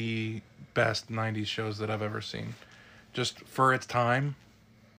the best 90s shows that I've ever seen. Just for its time.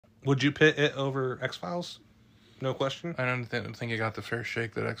 Would you pit it over X-Files? No question. I don't think it got the fair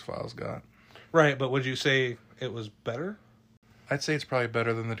shake that X-Files got. Right, but would you say it was better? I'd say it's probably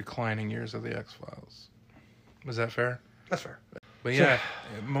better than the declining years of the X-Files. Was that fair? That's fair. But yeah,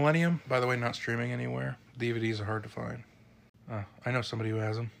 Millennium, by the way, not streaming anywhere. DVDs are hard to find. I know somebody who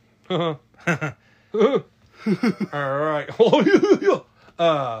has them. All right.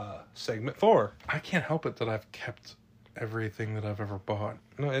 Segment 4. I can't help it that I've kept everything that I've ever bought.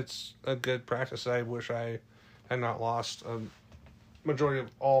 No, it's a good practice. I wish I had not lost a majority of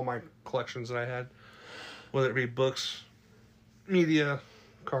all my collections that I had, whether it be books, media,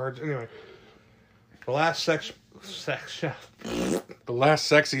 cards. Anyway, the last The last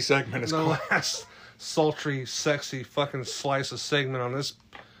sexy segment is the called... last sultry, sexy fucking slice of segment on this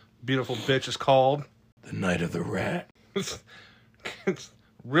beautiful bitch is called The Night of the Rat. It's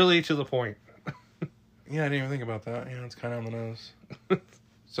really to the point. Yeah, I didn't even think about that. Yeah, it's kind of on the nose.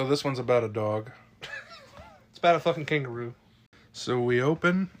 So this one's about a dog. It's about a fucking kangaroo. So we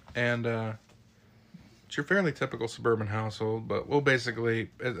open, and it's your fairly typical suburban household, but we'll basically...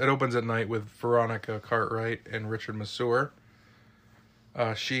 It opens at night with Veronica Cartwright and Richard Masur.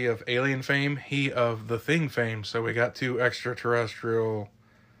 She of Alien fame, he of The Thing fame. So we got two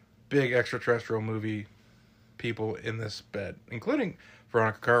big extraterrestrial movie people in this bed, including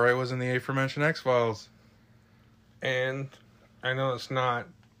Veronica Cartwright was in the aforementioned X-Files. And I know it's not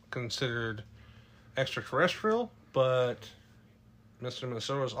considered extraterrestrial, but Mr.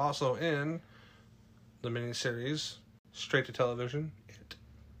 Masur was also in the miniseries, straight to television, It.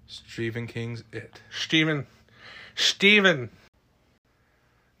 Stephen King's It. Steven.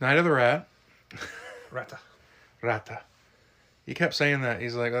 Night of the Rat. Rata. He kept saying that.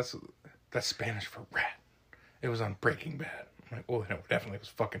 He's like, that's Spanish for rat. It was on Breaking Bad. I'm like, well, no, definitely was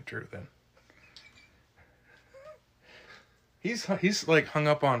fucking true then. He's like hung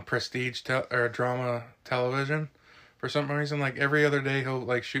up on prestige or drama television for some reason. Like every other day he'll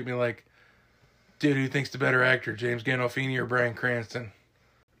like shoot me like, dude, who thinks the better actor, James Gandolfini or Bryan Cranston?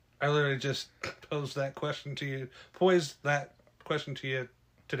 I literally just posed that question to you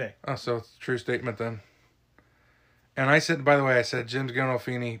today. Oh, so it's a true statement then. And I said, by the way, James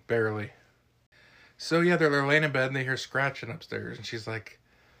Gandolfini, barely. So yeah, they're laying in bed and they hear scratching upstairs. And she's like,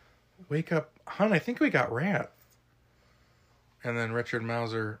 wake up, hon, I think we got rat. And then Richard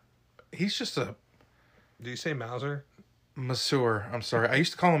Mauser, he's just a... Do you say Mauser? Masur, I'm sorry. I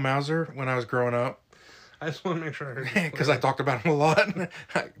used to call him Mauser when I was growing up. I just want to make sure I heard you. Because I talked about him a lot.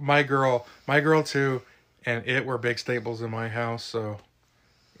 My girl too, and It were big staples in my house, so...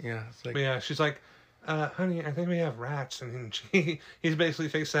 Yeah, it's like... But yeah, she's like, honey, I think we have rats. And he's basically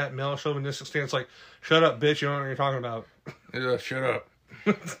takes that male chauvinistic stance like, shut up, bitch, you don't know what you're talking about. Yeah, shut up.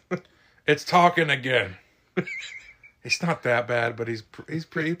 It's talking again. He's not that bad, but he's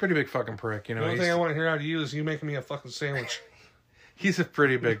pretty big fucking prick, you know. The only thing I want to hear out of you is you making me a fucking sandwich. He's a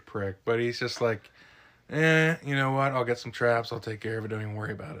pretty big prick, but he's just like, you know what? I'll get some traps. I'll take care of it. Don't even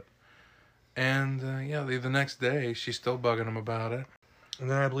worry about it. And yeah, the next day, she's still bugging him about it. And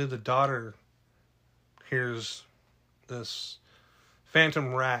then I believe the daughter hears this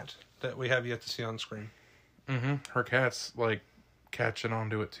phantom rat that we have yet to see on screen. Mm-hmm. Her cat's like catching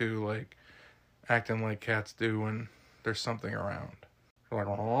onto it too, like acting like cats do when there's something around. Like,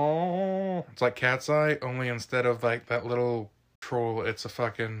 oh, it's like Cat's Eye, only instead of like that little troll, it's a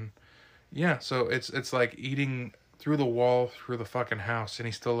fucking, yeah. So it's like eating through the wall, through the fucking house, and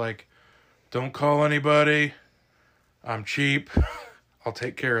he's still like, don't call anybody. I'm cheap. I'll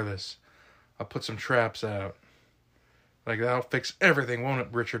take care of this. I'll put some traps out. Like, that'll fix everything, won't it,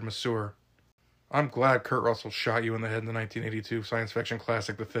 Richard Masur? I'm glad Kurt Russell shot you in the head in the 1982 science fiction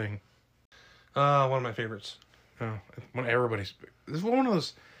classic, The Thing. One of my favorites. Oh, this is one of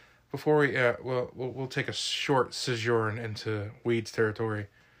those. Before we, we'll take a short sojourn into Weeds territory.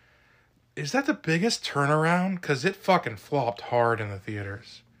 Is that the biggest turnaround? Because it fucking flopped hard in the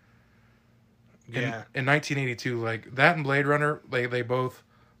theaters. Yeah. In 1982, like that and Blade Runner, they both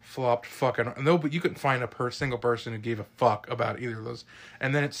flopped fucking. No, but you couldn't find a single person who gave a fuck about either of those.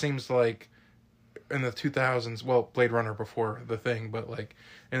 And then it seems like in the 2000s, well, Blade Runner before The Thing, but like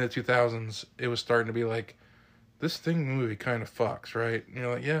in the 2000s, it was starting to be like, this Thing movie kind of fucks, right? And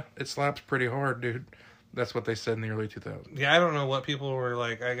you're like, yeah, it slaps pretty hard, dude. That's what they said in the early 2000s. Yeah, I don't know what people were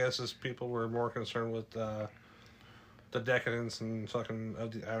like. I guess as people were more concerned with the decadence and fucking, I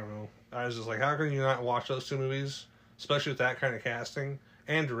don't know. I was just like, how can you not watch those two movies, especially with that kind of casting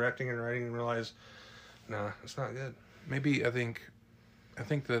and directing and writing, and realize, nah, it's not good. Maybe I think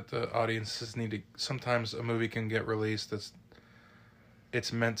that the audiences need to. Sometimes a movie can get released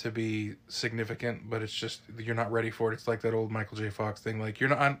it's meant to be significant, but it's just you're not ready for it. It's like that old Michael J. Fox thing. Like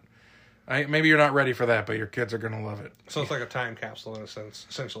maybe you're not ready for that, but your kids are gonna love it. So it's like a time capsule in a sense,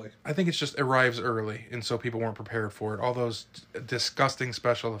 essentially. I think it's just arrives early, and so people weren't prepared for it. All those disgusting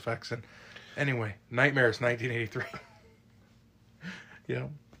special effects, and anyway, Nightmares, 1983. Yeah.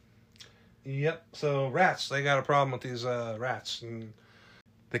 Yep. So rats, they got a problem with these rats, and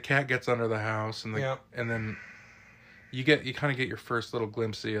the cat gets under the house, and and then you kind of get your first little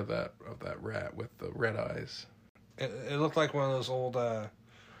glimpse of that rat with the red eyes. It looked like one of those old, kind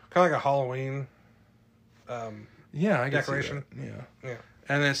of like a Halloween. Yeah, I decoration. Yeah.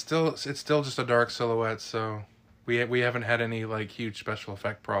 And it's still just a dark silhouette, so we haven't had any like huge special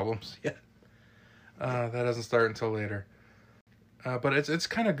effect problems yet. That doesn't start until later. But it's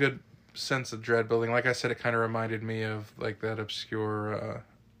kind of good sense of dread building. Like I said, it kind of reminded me of like that obscure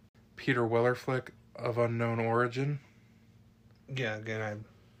Peter Weller flick of unknown origin. Yeah, again,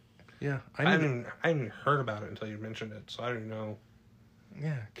 I hadn't heard about it until you mentioned it, so I didn't know.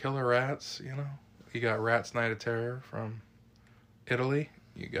 Yeah, killer rats, you know. You got Rat's Night of Terror from Italy.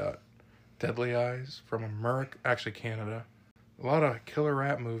 You got Deadly Eyes from Canada. A lot of killer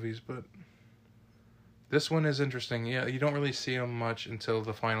rat movies, but this one is interesting. Yeah, you don't really see them much until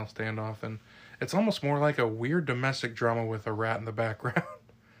the final standoff, and it's almost more like a weird domestic drama with a rat in the background.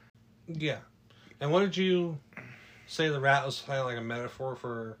 Yeah. And what did you say the rat was kind of like a metaphor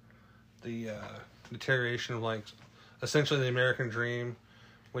for the deterioration of, like, essentially the American dream,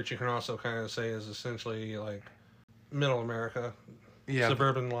 which you can also kind of say is essentially, like, middle America,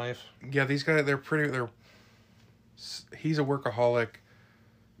 suburban life. Yeah, these guys, he's a workaholic.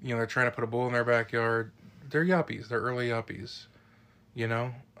 You know, they're trying to put a bull in their backyard. They're yuppies. They're early yuppies. You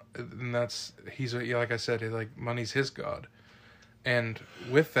know? And like I said, like, money's his god. And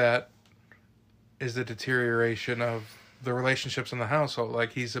with that is the deterioration of the relationships in the household.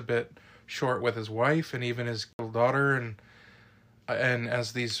 Like, he's a bit short with his wife and even his little daughter, and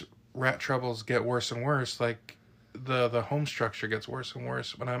as these rat troubles get worse and worse, like, the home structure gets worse and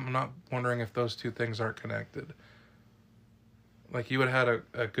worse. But I'm not wondering if those two things aren't connected. Like, you would have had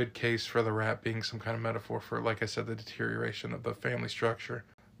a good case for the rat being some kind of metaphor for, like I said, the deterioration of the family structure.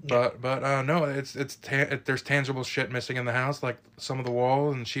 But no, there's tangible shit missing in the house, like some of the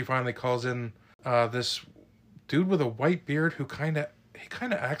wall, and she finally calls in this dude with a white beard who kind of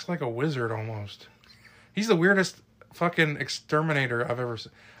acts like a wizard almost. He's the weirdest fucking exterminator I've ever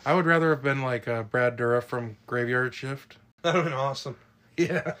seen. I would rather have been like Brad Dourif from Graveyard Shift. That would have been awesome.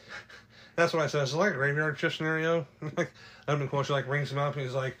 Yeah. That's what I said. It's like a Graveyard Shift scenario. Like, that would have been cool. She like rings him up and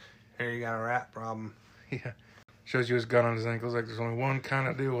he's like, "Here, you got a rat problem." Yeah. Shows you his gun on his ankles. Like, there's only one kind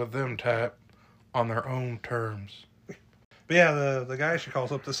of deal with them type on their own terms. But yeah, the guy she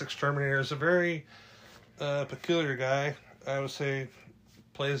calls up, this exterminator, is a very peculiar guy. I would say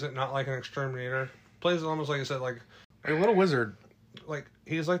plays it not like an exterminator. Plays it almost like I said, like a little wizard. Like,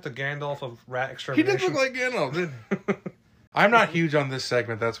 he's like the Gandalf of rat extermination. He did look like Gandalf, didn't he? I'm not huge on this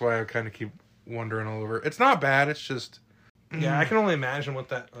segment. That's why I kind of keep wondering all over. It's not bad. It's just... Yeah, I can only imagine what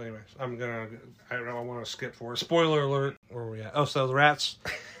that... Anyways, I don't know, I want to skip forward. Spoiler alert. Where are we at? Oh, so the rats.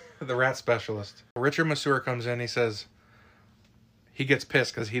 The rat specialist. Richard Masur comes in. He says, he gets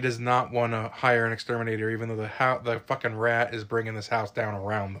pissed because he does not want to hire an exterminator, even though the fucking rat is bringing this house down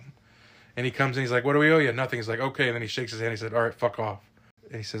around them. And he comes in, he's like, what do we owe you? Nothing. He's like, okay. And then he shakes his hand. He said, all right, fuck off.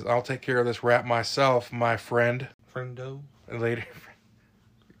 And he says, I'll take care of this rat myself, my friend. Friendo. And later,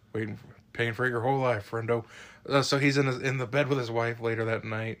 paying for your whole life, friendo. So he's in the bed with his wife later that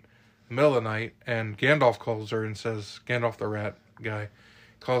night, middle of the night, and Gandalf calls her and says, Gandalf the rat guy,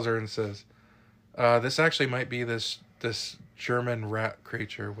 calls her and says, this actually might be this German rat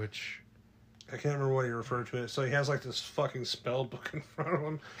creature, which... I can't remember what he referred to it. So he has like this fucking spell book in front of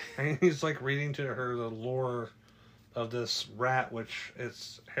him, and he's like reading to her the lore of this rat, which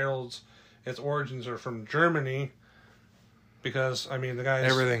its origins are from Germany. Because I mean, the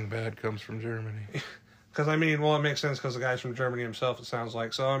guy's everything bad comes from Germany. Because I mean, well, it makes sense because the guy's from Germany himself. It sounds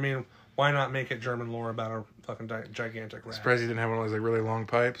like so. I mean, why not make it German lore about a fucking gigantic rat? Surprised he didn't have one of those like really long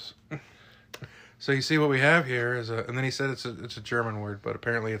pipes. So you see what we have here is and then he said it's a German word, but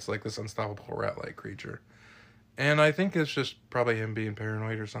apparently it's like this unstoppable rat-like creature. And I think it's just probably him being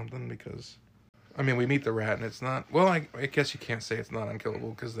paranoid or something because, I mean, we meet the rat and it's not, well, I guess you can't say it's not unkillable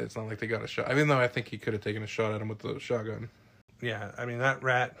because it's not like they got a shot. Even though I think he could have taken a shot at him with the shotgun. Yeah, I mean, that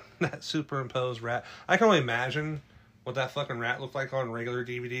rat, that superimposed rat, I can only imagine what that fucking rat looked like on regular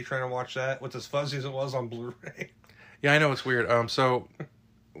DVD trying to watch that with as fuzzy as it was on Blu-ray. Yeah, I know it's weird. So...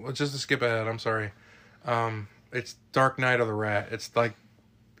 Well, just to skip ahead, I'm sorry. It's Dark Night of the Rat. It's like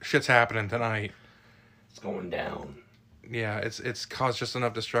shit's happening tonight. It's going down. Yeah, it's caused just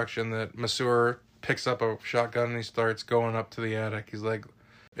enough destruction that Masur picks up a shotgun and he starts going up to the attic. He's like,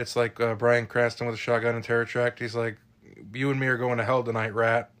 it's like Bryan Cranston with a shotgun in Terror Track. He's like, you and me are going to hell tonight,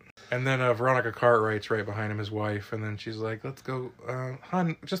 rat. And then Veronica Cartwright's right behind him, his wife, and then she's like, let's go,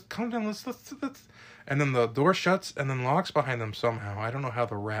 hon, just calm down, let's. And then the door shuts and then locks behind them somehow. I don't know how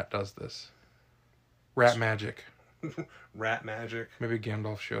the rat does this. Rat magic. Rat magic. Maybe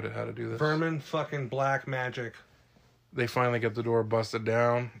Gandalf showed it how to do this. Vermin fucking black magic. They finally get the door busted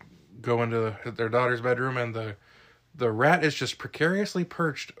down, go into their daughter's bedroom, and the rat is just precariously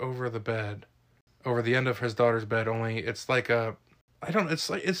perched over the bed, over the end of his daughter's bed. Only it's like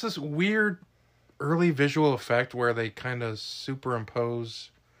it's this weird early visual effect where they kind of superimpose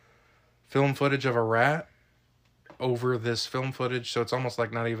film footage of a rat over this film footage, so it's almost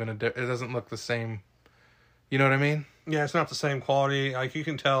like not even it doesn't look the same. You know what I mean? Yeah, it's not the same quality. Like, you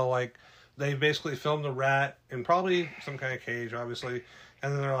can tell, like, they basically filmed the rat in probably some kind of cage, obviously,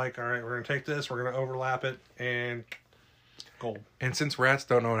 and then they're like, all right, we're going to take this, we're going to overlap it, and gold. And since rats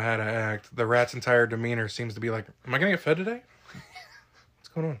don't know how to act, the rat's entire demeanor seems to be like, am I going to get fed today? What's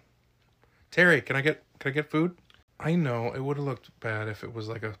going on? Terry, can I get food? I know it would have looked bad if it was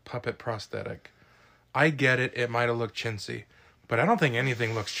like a puppet prosthetic. I get it. It might have looked chintzy. But I don't think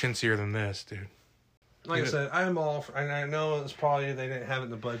anything looks chintzier than this, dude. Like I said, I'm all for, and I know it's probably they didn't have it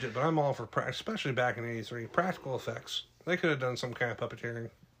in the budget, but I'm all for, especially back in '83, practical effects. They could have done some kind of puppeteering.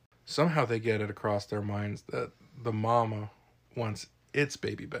 Somehow they get it across their minds that the mama wants its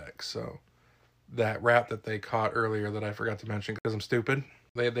baby back. So that rat that they caught earlier that I forgot to mention because I'm stupid,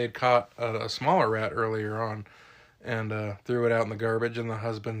 they'd caught a smaller rat earlier on. And threw it out in the garbage, and the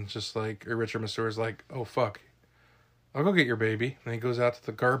husband just like, or Richard Masur's like, oh fuck, I'll go get your baby. And he goes out to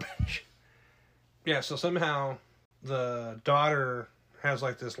the garbage. Yeah, so somehow the daughter has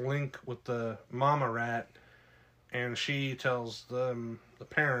like this link with the mama rat, and she tells them, the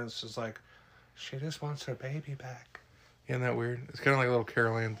parents, is like, she just wants her baby back. Isn't that weird? It's kind of like a little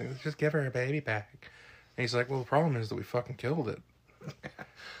Carol Ann thing. Just give her a baby back. And he's like, well, the problem is that we fucking killed it.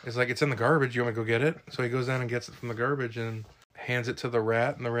 It's like, it's in the garbage. You want me to go get it? So he goes down and gets it from the garbage and hands it to the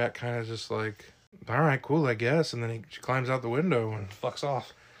rat. And the rat kind of just like, all right, cool, I guess. And then she climbs out the window and fucks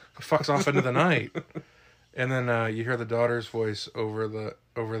off. Fucks off into the night. And then you hear the daughter's voice over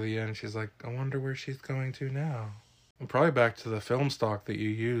the end. She's like, I wonder where she's going to now. And probably back to the film stock that you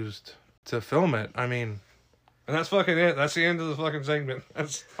used to film it. I mean... And that's fucking it. That's the end of the fucking segment.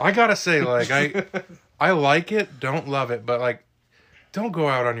 I gotta say, like, I like it, don't love it, but like, don't go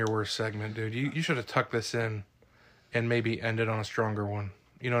out on your worst segment, dude. You should have tucked this in and maybe ended on a stronger one.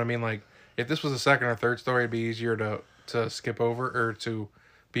 You know what I mean? Like, if this was a second or third story, it'd be easier to skip over or to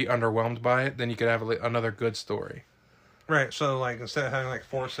be underwhelmed by it. Then you could have another good story. Right. So, like, instead of having like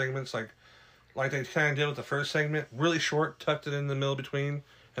 4 segments, like they kind of did with the first segment, really short, tucked it in the middle between,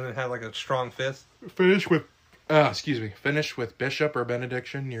 and then had like a strong fifth. Finish with Bishop or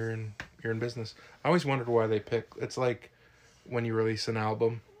Benediction. You're in business. I always wondered why they pick. It's like when you release an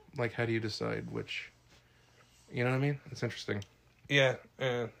album, like, how do you decide which? You know what I mean? It's interesting. Yeah,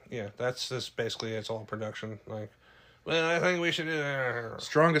 yeah. That's just basically, it's all production. Like, well, I think we should do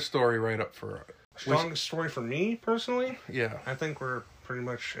strongest story right up for Strongest story for me, personally? Yeah. I think we're pretty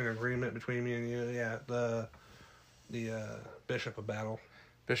much in agreement between me and you. Yeah, the Bishop of Battle.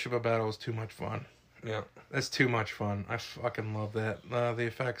 Bishop of Battle is too much fun. Yeah. That's too much fun. I fucking love that. The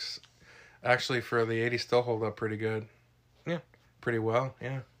effects, actually, for the 80s still hold up pretty good. Yeah. Pretty well,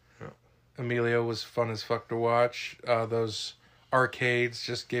 yeah. Yeah. Emilio was fun as fuck to watch. Those arcades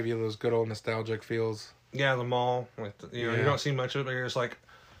just give you those good old nostalgic feels. Yeah, the mall. With you don't see much of it, but you're just like,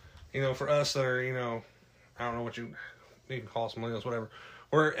 for us that are, I don't know what you can call us millennials, whatever.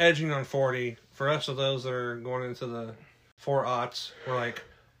 We're edging on 40. For us, of those that are going into the 4-aughts, we're like,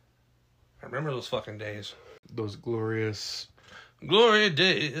 I remember those fucking days. Those glorious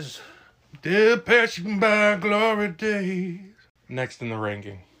days. Dear passing by glory days. Next in the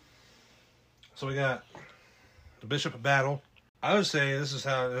ranking. So we got the Bishop of Battle. I would say this is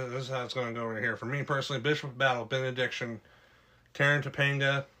how it's going to go right here. For me personally, Bishop of Battle, Benediction, Terran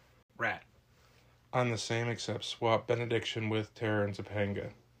Topanga, Rat. I'm the same, except swap Benediction with Terra and Topanga.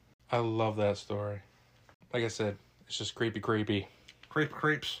 I love that story. Like I said, it's just creepy.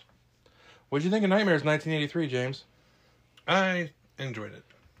 Creeps. What'd you think of Nightmares 1983, James? I enjoyed it.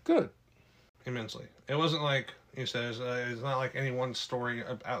 Good. Immensely. It wasn't like you said. It's not like any one story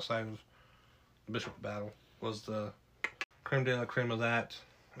outside of the Bishop of Battle was the creme de la creme of that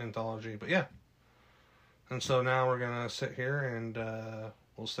anthology. But yeah. And so now we're gonna sit here and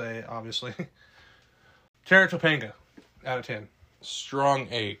we'll say obviously Terra Topanga out of 10. Strong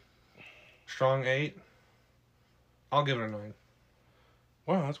 8. Strong 8. I'll give it a 9.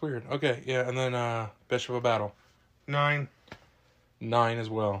 Wow, that's weird. Okay, yeah, and then Bishop of Battle. 9. 9 as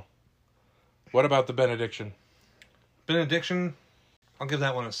well. What about the Benediction? Benediction, I'll give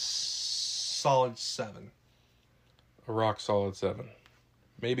that one a solid 7. A rock solid 7.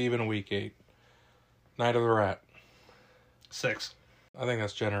 Maybe even a weak 8. Night of the Rat. 6. I think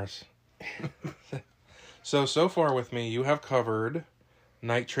that's generous. So far with me, you have covered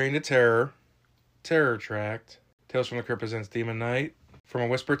Night Train to Terror, Terror Tract, Tales from the Crypt presents Demon Knight, From a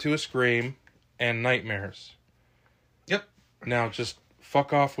Whisper to a Scream, and Nightmares. Yep. Now, just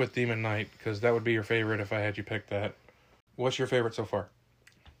fuck off with Demon Knight, because that would be your favorite if I had you pick that. What's your favorite so far?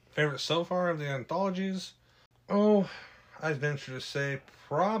 Favorite so far of the anthologies? Oh, I'd venture to say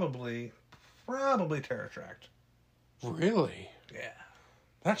probably Terror Tract. Really? Yeah.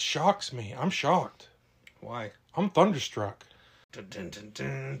 That shocks me. I'm shocked. Why? I'm thunderstruck. Dun, dun, dun,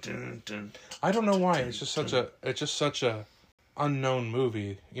 dun, dun, dun. I don't know why. It's just such a unknown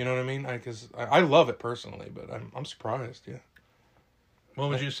movie. You know what I mean? Because I love it personally, but I'm surprised. Yeah. What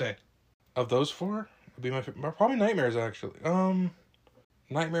would you say? Of those 4, would be my probably Nightmares actually.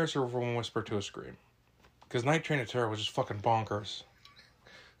 Nightmares or From a Whisper to a Scream, because Night Train to Terror was just fucking bonkers.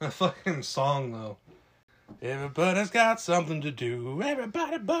 The fucking song though. Everybody's got something to do.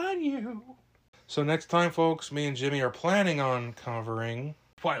 Everybody but you. So next time, folks, me and Jimmy are planning on covering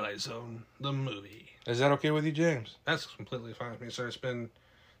Twilight Zone, the movie. Is that okay with you, James? That's completely fine with me, sir. It's been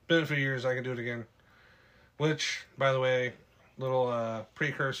a few years. I can do it again. Which, by the way, little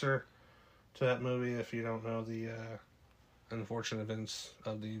precursor to that movie, if you don't know the unfortunate events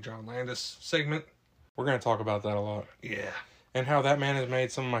of the John Landis segment. We're going to talk about that a lot. Yeah. And how that man has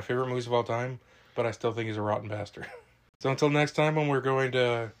made some of my favorite movies of all time, but I still think he's a rotten bastard. So until next time, when we're going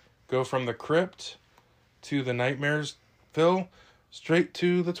to go from the crypt to the Nightmares, Phil, straight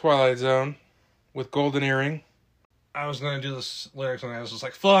to the Twilight Zone with Golden Earring. I was going to do this lyrics and I was just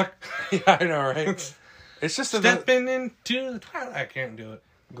like, fuck. Yeah, I know, right? It's just stepping into the Twilight. I can't do it.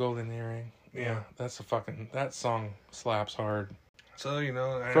 Golden Earring. Yeah, that's that song slaps hard. So,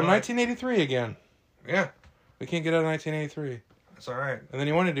 From 1983 again. Yeah. We can't get out of 1983. That's all right. And then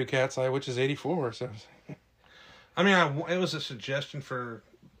you want to do Cat's Eye, which is 84, so. I mean, it was a suggestion for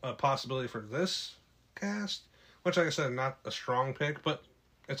a possibility for this cast, which, like I said, not a strong pick, but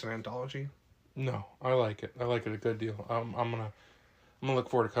it's an anthology. No, I like it. I like it a good deal. I'm gonna look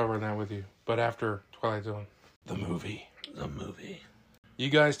forward to covering that with you. But after Twilight Zone, the movie. You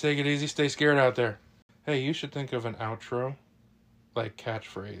guys take it easy. Stay scared out there. Hey, you should think of an outro, like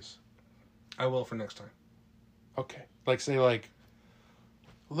catchphrase. I will for next time. Okay, say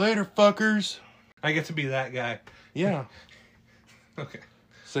later, fuckers. I get to be that guy. Yeah. Okay.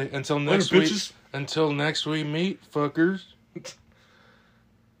 Say until next week. Until next we meet, fuckers.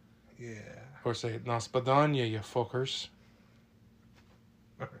 Yeah. Or say Naspadanya, you fuckers.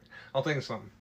 All right. I'll think of something.